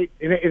time, right?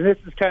 And this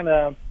is kind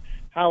of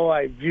how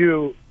I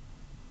view,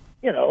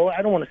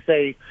 I don't want to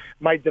say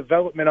my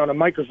development on a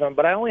microphone,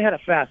 but I only had a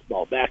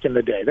fastball back in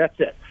the day. That's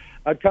it.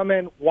 I'd come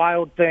in,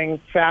 wild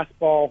thing,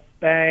 fastball,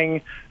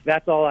 bang,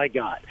 that's all I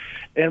got.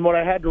 And what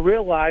I had to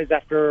realize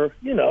after,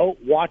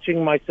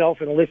 watching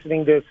myself and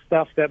listening to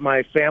stuff that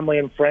my family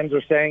and friends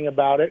are saying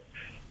about it,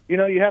 you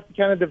have to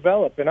kind of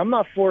develop. And I'm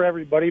not for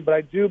everybody, but I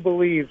do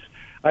believe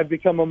I've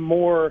become a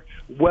more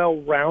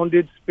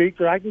well-rounded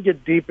speaker. I can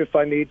get deep if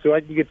I need to.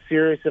 I can get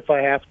serious if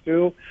I have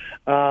to.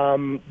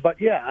 But,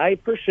 yeah, I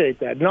appreciate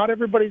that. Not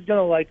everybody's going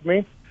to like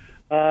me.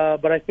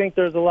 But I think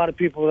there's a lot of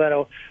people that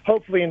will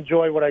hopefully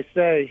enjoy what I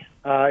say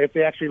if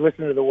they actually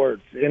listen to the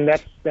words. And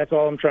that's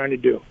all I'm trying to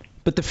do.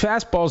 But the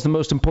fastball is the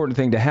most important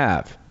thing to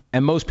have.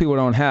 And most people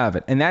don't have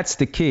it. And that's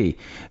the key.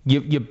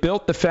 You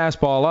built the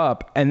fastball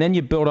up, and then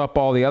you build up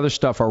all the other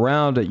stuff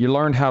around it. You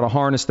learned how to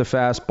harness the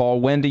fastball,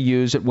 when to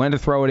use it, when to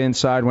throw it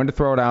inside, when to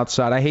throw it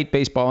outside. I hate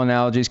baseball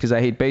analogies because I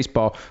hate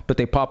baseball, but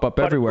they pop up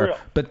everywhere.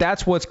 But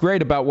that's what's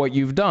great about what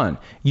you've done.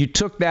 You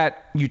took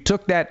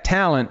that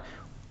talent,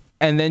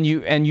 and then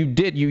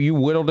you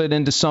whittled it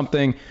into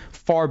something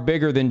far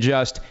bigger than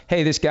just,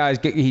 hey, this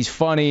he's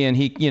funny and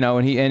he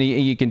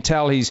you can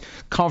tell he's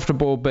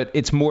comfortable, but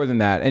it's more than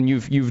that. And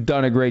you've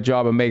done a great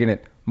job of making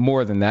it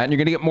more than that. And you're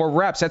going to get more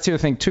reps. That's the other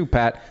thing too,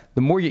 Pat.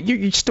 The more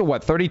you're still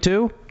what,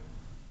 32?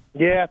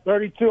 Yeah,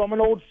 32. I'm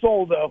an old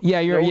soul though.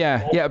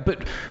 Yeah,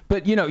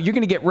 but you're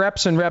going to get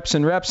reps and reps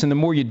and reps, and the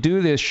more you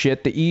do this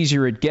shit, the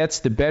easier it gets,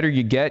 the better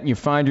you get, and you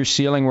find your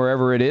ceiling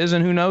wherever it is,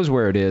 and who knows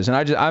where it is.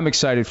 And I'm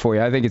excited for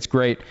you. I think it's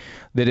great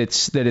that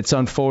it's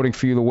unfolding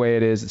for you the way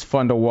it is. It's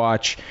fun to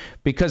watch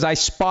because I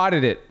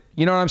spotted it.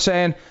 You know what I'm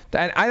saying?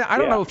 And I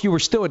don't know if you were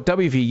still at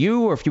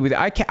WVU or if you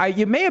were.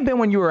 You may have been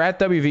when you were at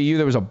WVU.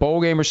 There was a bowl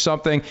game or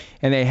something,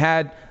 and they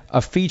had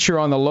a feature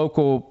on the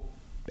local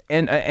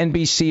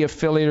NBC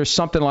affiliate or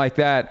something like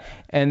that,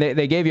 and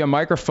they gave you a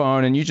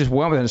microphone, and you just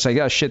went with it and say,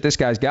 oh, shit, this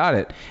guy's got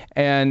it.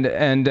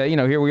 And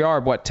here we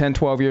are, 10,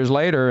 12 years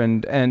later,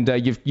 and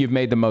you've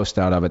made the most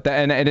out of it.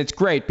 And it's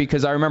great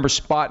because I remember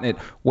spotting it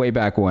way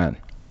back when.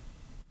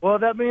 Well,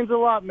 that means a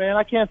lot, man.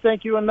 I can't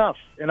thank you enough.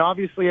 And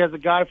obviously, as a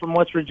guy from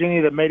West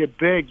Virginia that made it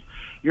big,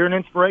 you're an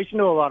inspiration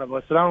to a lot of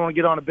us. And I don't want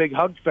to get on a big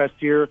hug fest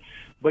here,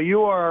 but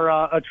you are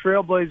a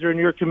trailblazer in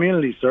your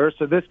community, sir.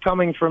 So this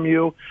coming from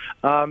you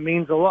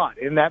means a lot.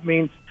 And that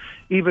means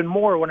even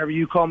more whenever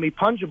you call me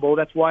punchable.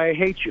 That's why I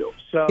hate you.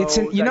 So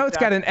it's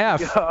got an F.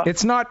 Yeah.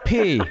 It's not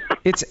P.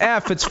 It's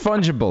F. It's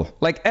fungible.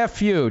 Like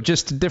F-U,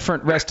 just a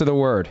different rest of the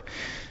word.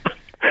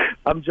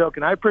 I'm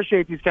joking. I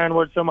appreciate these kind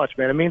words so much,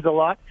 man. It means a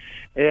lot.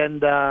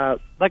 And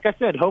like I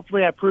said,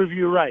 hopefully I prove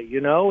you right,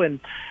 and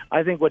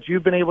I think what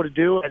you've been able to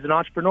do as an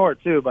entrepreneur,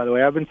 too, by the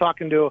way. I've been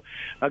talking to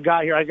a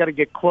guy here. I got to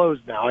get clothes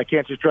now. I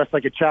can't just dress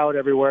like a child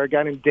everywhere. A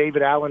guy named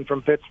David Allen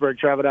from Pittsburgh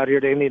traveled out here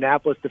to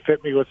Indianapolis to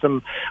fit me with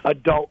some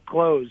adult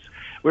clothes.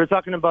 We were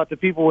talking about the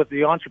people with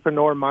the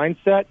entrepreneur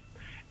mindset,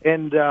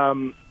 and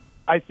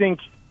I think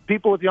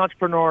people with the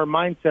entrepreneur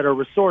mindset are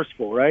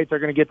resourceful, right? They're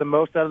going to get the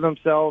most out of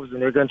themselves,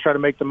 and they're going to try to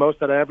make the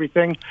most out of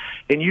everything.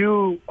 And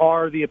you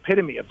are the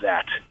epitome of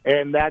that.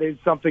 And that is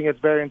something that's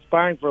very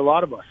inspiring for a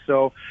lot of us.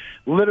 So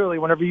literally,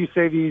 whenever you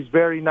say these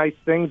very nice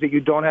things that you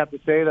don't have to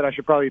say that I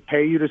should probably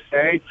pay you to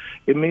say,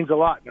 it means a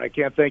lot. And I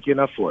can't thank you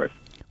enough for it.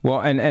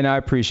 Well, and I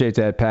appreciate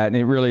that, Pat. And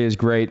it really is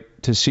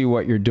great to see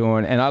what you're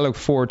doing. And I look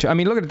forward to,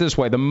 look at it this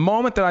way. The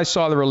moment that I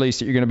saw the release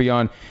that you're going to be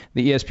on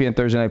the ESPN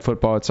Thursday Night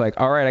Football, it's like,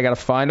 all right, I got to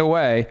find a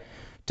way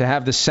to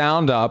have the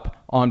sound up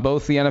on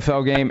both the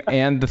NFL game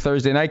and the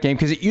Thursday night game,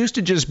 because it used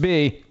to just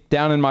be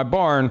down in my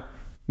barn,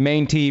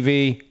 main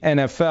TV,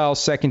 NFL,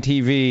 second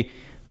TV,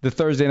 the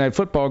Thursday night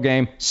football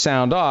game,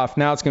 sound off.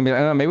 Now it's going to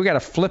be, maybe we got to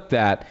flip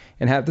that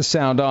and have the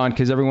sound on,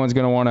 because everyone's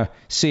going to want to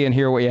see and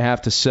hear what you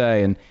have to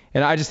say. And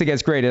I just think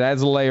that's great. It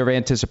adds a layer of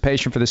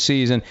anticipation for the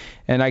season,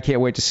 and I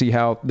can't wait to see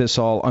how this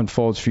all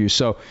unfolds for you.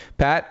 So,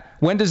 Pat,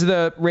 when does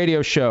the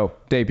radio show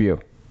debut?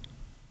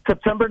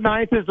 September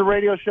 9th is the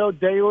radio show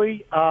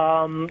daily.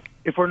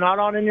 If we're not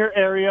on in your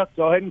area,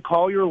 go ahead and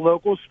call your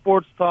local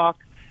sports talk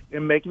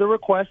and make the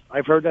request.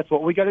 I've heard that's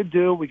what we got to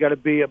do. We got to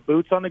be a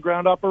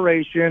boots-on-the-ground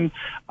operation.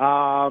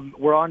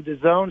 We're on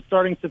DAZN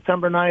starting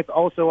September 9th,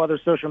 also other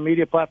social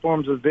media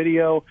platforms with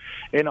video.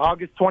 And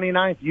August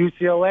 29th,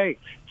 UCLA.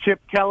 Chip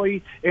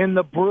Kelly and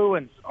the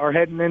Bruins are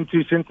heading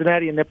into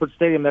Cincinnati and Nippert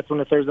Stadium. That's when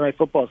the Thursday night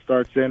football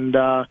starts. And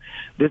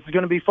this is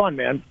going to be fun,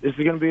 man. This is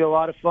going to be a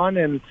lot of fun.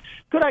 And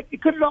could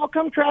it all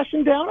come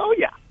crashing down? Oh,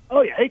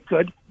 yeah, it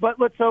could.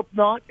 But let's hope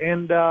not.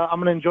 And I'm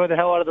going to enjoy the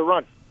hell out of the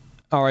run.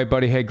 All right,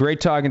 buddy. Hey, great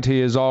talking to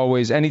you as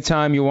always.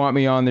 Anytime you want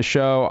me on the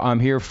show, I'm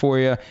here for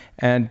you,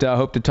 and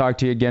hope to talk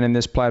to you again in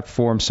this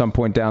platform some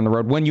point down the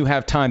road when you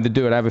have time to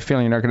do it. I have a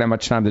feeling you're not going to have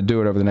much time to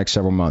do it over the next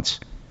several months.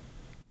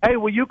 Hey,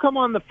 will you come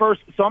on the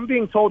first? So I'm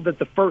being told that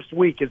the first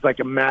week is like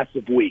a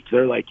massive week.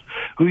 They're like,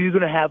 who are you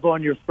going to have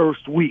on your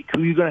first week?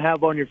 Who are you going to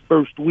have on your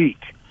first week?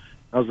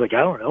 I was like,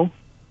 I don't know.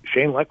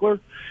 Shane Leckler?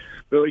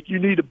 They're like, you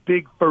need a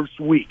big first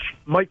week.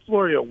 Mike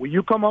Florio, will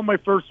you come on my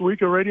first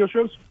week of radio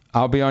shows?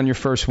 I'll be on your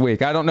first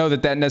week. I don't know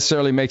that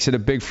necessarily makes it a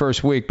big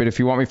first week, but if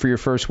you want me for your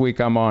first week,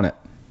 I'm on it.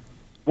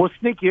 We'll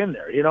sneak you in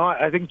there. You know,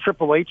 I think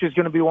Triple H is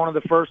going to be one of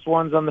the first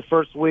ones on the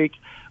first week.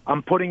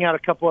 I'm putting out a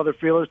couple other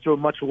feelers to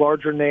much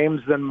larger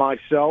names than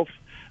myself.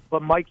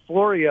 But Mike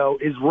Florio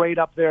is right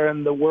up there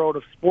in the world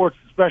of sports,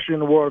 especially in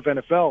the world of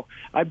NFL.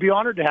 I'd be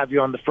honored to have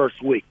you on the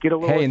first week. Get a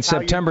little. Hey, and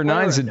September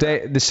 9th is the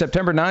day. The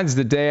September 9th is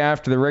the day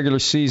after the regular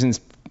season's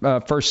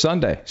first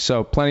Sunday.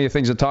 So plenty of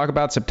things to talk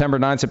about. September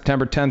 9th,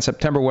 September 10th,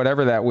 September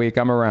whatever that week.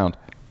 I'm around.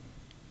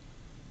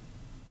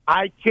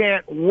 I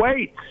can't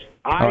wait.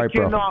 I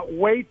cannot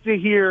wait to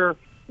hear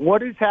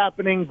what is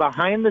happening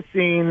behind the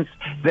scenes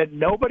that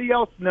nobody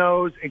else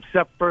knows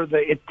except for the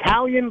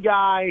Italian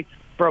guy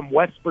from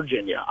West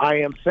Virginia. I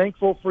am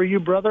thankful for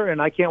you, brother,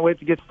 and I can't wait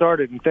to get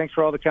started. And thanks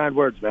for all the kind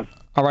words, man.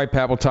 All right,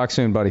 Pat. We'll talk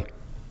soon, buddy.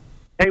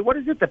 Hey, what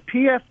is it, the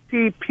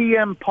PFT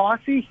PM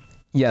Posse?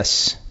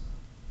 Yes.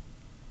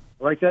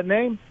 Like that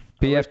name?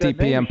 PFT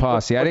PM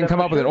Posse. I didn't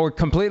come up with it. Or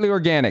completely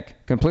organic,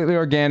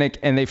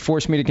 and they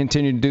forced me to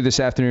continue to do this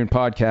afternoon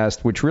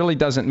podcast, which really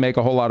doesn't make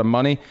a whole lot of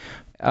money,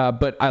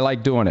 but I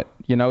like doing it.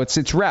 You know,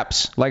 it's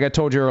reps. Like I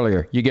told you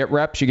earlier, you get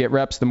reps.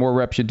 The more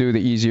reps you do,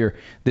 the easier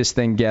this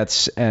thing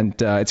gets, and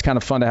it's kind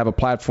of fun to have a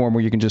platform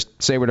where you can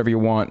just say whatever you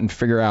want and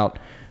figure out,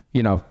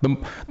 you know,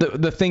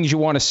 the things you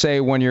want to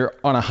say when you're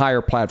on a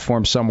higher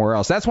platform somewhere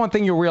else. That's one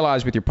thing you'll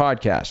realize with your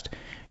podcast.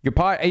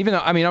 Even though,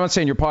 I mean, I'm not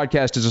saying your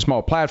podcast is a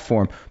small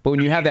platform, but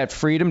when you have that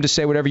freedom to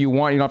say whatever you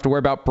want, you don't have to worry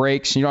about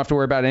breaks, you don't have to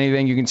worry about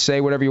anything, you can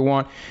say whatever you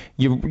want,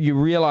 you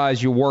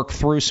realize you work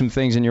through some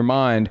things in your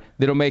mind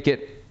that'll make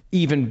it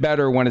even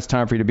better when it's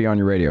time for you to be on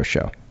your radio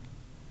show.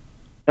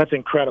 That's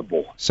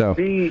incredible. So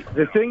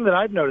the thing that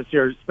I've noticed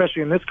here,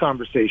 especially in this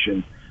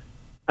conversation,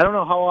 I don't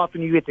know how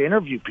often you get to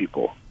interview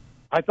people.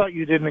 I thought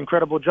you did an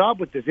incredible job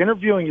with this.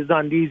 Interviewing is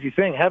not an easy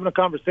thing. Having a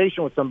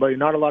conversation with somebody,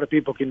 not a lot of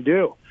people can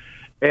do.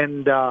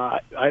 And I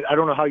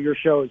don't know how your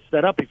show is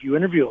set up if you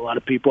interview a lot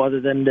of people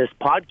other than this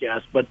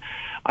podcast, but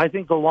I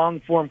think the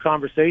long-form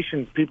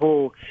conversations,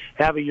 people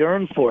have a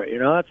yearn for it. You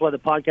know, that's why the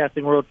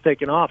podcasting world's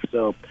taken off.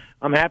 So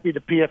I'm happy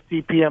the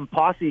PFT PM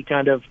Posse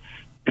kind of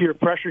peer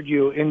pressured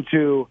you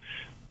into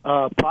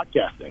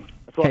podcasting.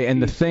 Hey,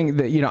 and the thing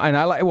that, you know, and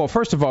I like, well,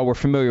 first of all, we're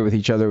familiar with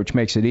each other, which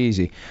makes it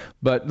easy.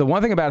 But the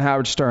one thing about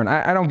Howard Stern,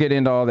 I don't get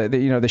into all that.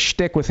 You know, the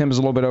shtick with him is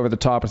a little bit over the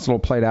top. It's a little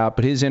played out.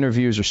 But his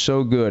interviews are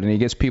so good, and he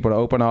gets people to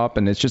open up,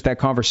 and it's just that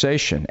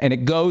conversation. And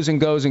it goes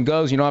and goes and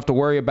goes. You don't have to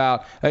worry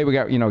about, hey, we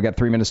got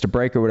 3 minutes to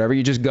break or whatever.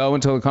 You just go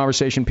until the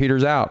conversation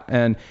peters out.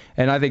 And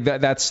I think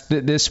that's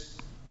this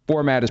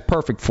format is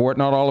perfect for it.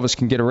 Not all of us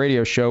can get a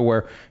radio show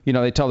where, you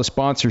know, they tell the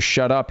sponsor,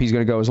 shut up, he's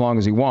going to go as long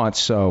as he wants.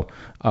 So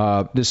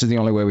this is the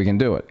only way we can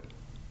do it.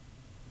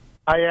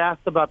 I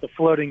asked about the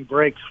floating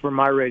breaks for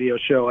my radio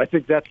show. I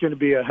think that's going to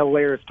be a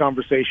hilarious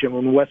conversation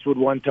when Westwood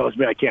One tells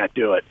me I can't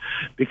do it,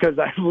 because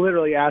I've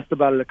literally asked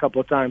about it a couple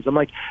of times. I'm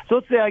like, so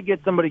let's say I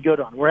get somebody good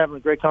on. We're having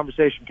a great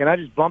conversation. Can I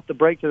just bump the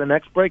break to the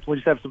next break? Can we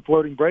just have some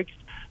floating breaks?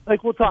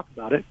 Like, we'll talk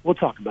about it.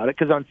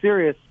 Because on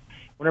Sirius,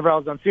 whenever I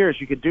was on Sirius,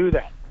 you could do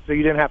that. So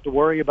you didn't have to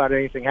worry about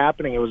anything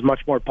happening. It was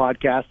much more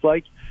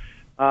podcast-like.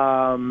 So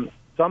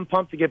I'm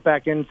pumped to get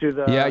back into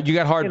the... Yeah, you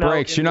got hard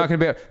breaks. You're not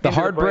going to be... The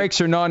hard breaks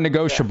are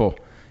non-negotiable.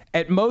 Yeah.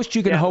 At most,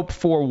 you can hope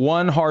for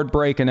one hard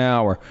break an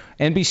hour.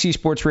 NBC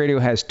Sports Radio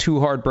has 2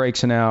 hard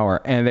breaks an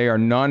hour, and they are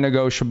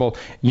non-negotiable.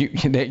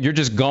 You're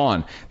just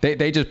gone.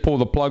 They just pull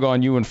the plug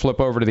on you and flip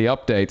over to the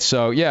updates.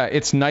 So, yeah,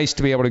 it's nice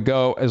to be able to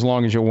go as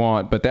long as you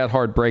want, but that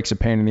hard break's a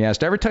pain in the ass.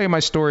 Did I ever tell you my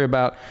story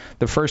about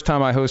the first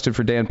time I hosted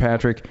for Dan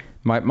Patrick,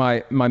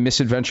 my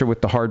misadventure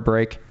with the hard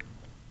break?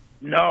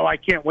 No, I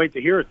can't wait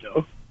to hear it,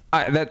 though.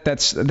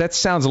 That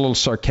sounds a little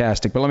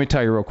sarcastic, but let me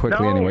tell you real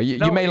quickly anyway.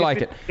 You may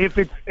like it. If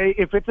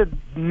it's a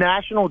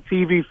national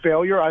TV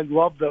failure, I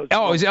love those.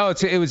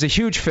 It was a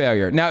huge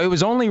failure. Now, it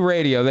was only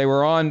radio. They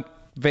were on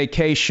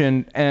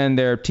vacation and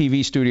their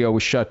TV studio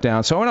was shut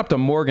down. So I went up to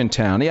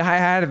Morgantown. I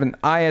had an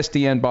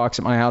ISDN box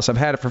at my house. I've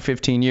had it for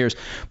 15 years.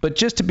 But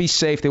just to be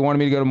safe, they wanted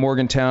me to go to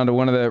Morgantown to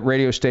one of the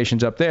radio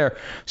stations up there.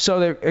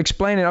 So they're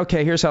explaining,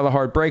 okay, here's how the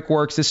hard break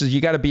works. This is,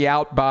 you got to be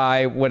out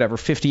by whatever,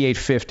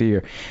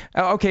 58:50.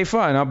 Okay,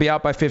 fine. I'll be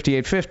out by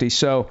 58:50.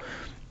 So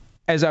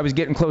as I was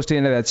getting close to the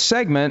end of that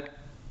segment,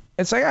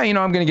 it's like, I'm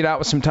going to get out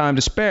with some time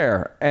to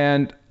spare.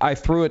 And I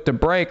threw it to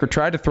break, or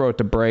tried to throw it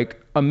to break,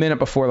 a minute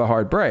before the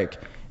hard break.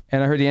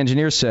 And I heard the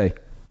engineer say,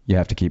 you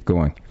have to keep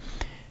going.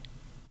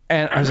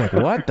 And I was like,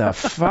 what the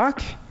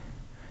fuck?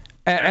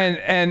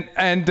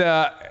 And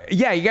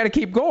yeah, you got to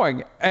keep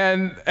going.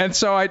 And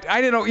so I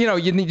didn't know,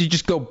 you need to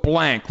just go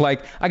blank.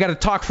 Like, I got to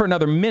talk for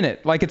another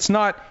minute. Like, it's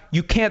not,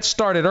 you can't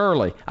start it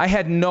early. I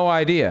had no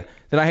idea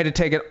that I had to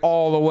take it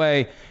all the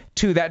way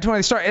to that. When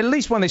they start, at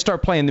least when they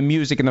start playing the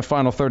music in the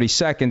final 30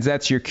 seconds,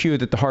 that's your cue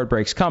that the hard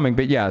break's coming.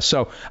 But yeah,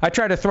 so I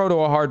tried to throw to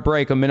a hard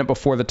break a minute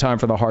before the time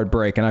for the hard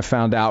break, and I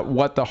found out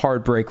what the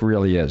hard break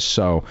really is.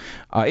 So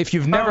if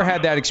you've never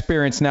had that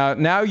experience,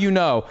 now you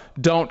know,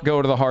 don't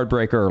go to the hard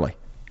break early.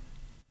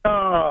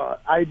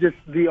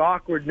 The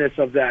awkwardness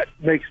of that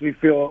makes me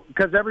feel,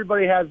 because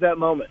everybody has that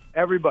moment.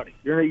 Everybody.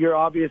 You're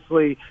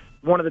obviously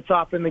one of the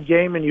top in the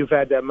game, and you've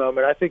had that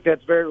moment. I think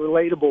that's very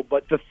relatable,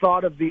 but the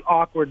thought of the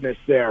awkwardness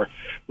there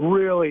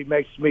really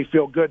makes me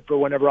feel good for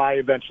whenever I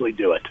eventually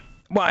do it.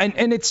 Well,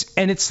 and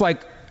it's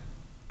like,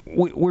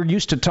 we're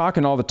used to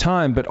talking all the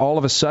time, but all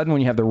of a sudden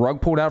when you have the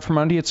rug pulled out from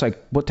under you, it's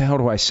like, what the hell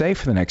do I say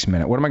for the next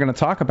minute? What am I going to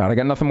talk about? I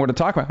got nothing more to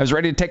talk about. I was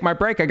ready to take my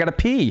break. I got to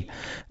pee.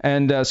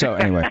 And so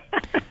anyway.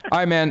 All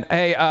right, man.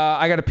 Hey,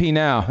 I got to pee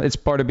now. It's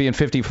part of being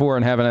 54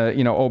 and having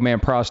a, old man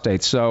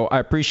prostate. So I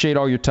appreciate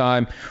all your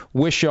time.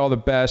 Wish you all the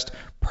best.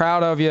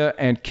 Proud of you,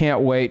 and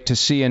can't wait to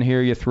see and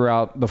hear you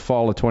throughout the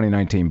fall of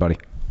 2019, buddy.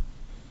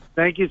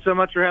 Thank you so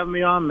much for having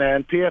me on,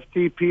 man.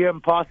 PFT,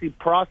 PM, Posse,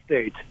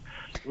 Prostate.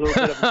 A little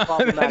bit of a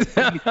problematic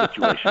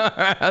situation.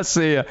 I'll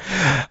see you.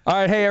 All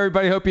right. Hey,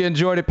 everybody. Hope you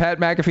enjoyed it. Pat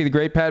McAfee, the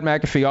great Pat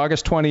McAfee,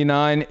 August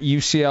 29,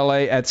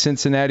 UCLA at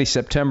Cincinnati,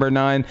 September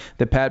 9,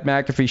 the Pat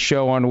McAfee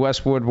Show on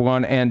Westwood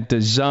One and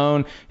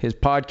DAZN. His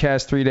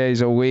podcast 3 days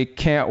a week.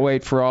 Can't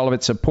wait for all of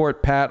it.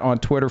 Support Pat on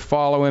Twitter.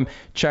 Follow him.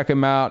 Check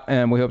him out.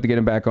 And we hope to get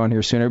him back on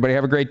here soon. Everybody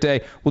have a great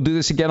day. We'll do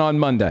this again on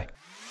Monday.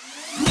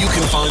 You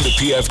can find the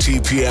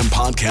PFT PM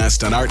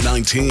podcast on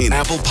Art19,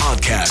 Apple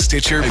Podcasts,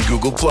 Stitcher, and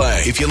Google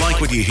Play. If you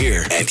like what you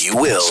hear, and you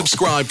will,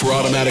 subscribe for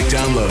automatic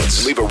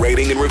downloads. Leave a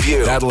rating and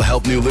review. That'll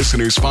help new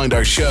listeners find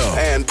our show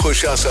and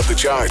push us up the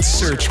charts.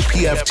 Search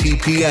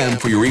PFT PM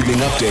for your evening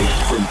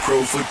update from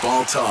Pro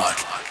Football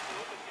Talk.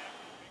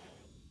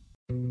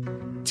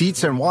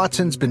 Dietz &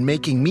 Watson's been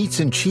making meats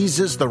and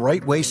cheeses the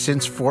right way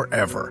since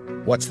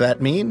forever. What's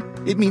that mean?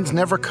 It means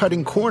never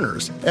cutting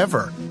corners,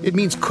 ever. It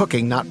means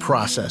cooking, not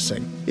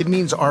processing. It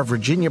means our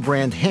Virginia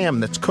brand ham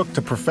that's cooked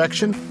to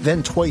perfection,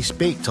 then twice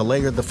baked to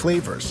layer the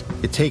flavors.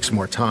 It takes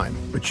more time,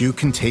 but you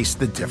can taste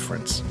the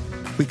difference.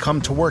 We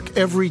come to work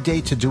every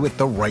day to do it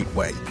the right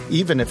way,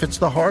 even if it's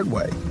the hard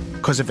way.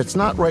 Because if it's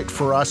not right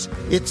for us,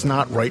 it's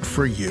not right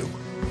for you.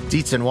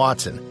 Dietz &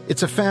 Watson,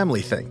 it's a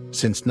family thing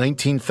since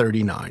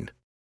 1939.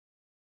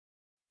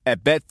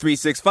 At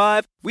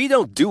Bet365, we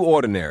don't do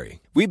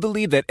ordinary. We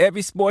believe that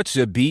every sport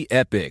should be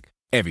epic.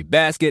 Every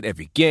basket,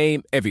 every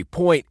game, every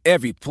point,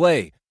 every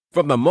play.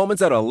 From the moments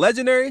that are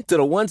legendary to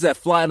the ones that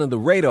fly under the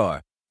radar.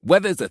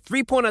 Whether it's a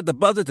three-pointer at the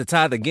buzzer to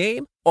tie the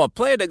game or a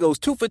player that goes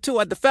 2 for 2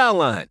 at the foul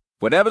line.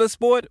 Whatever the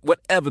sport,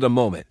 whatever the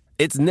moment.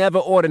 It's never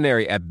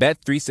ordinary at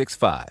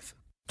Bet365.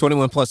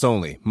 21 plus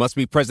only. Must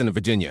be present in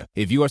Virginia.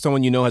 If you or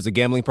someone you know has a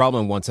gambling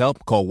problem and wants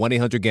help, call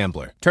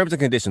 1-800-GAMBLER. Terms and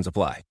conditions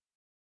apply.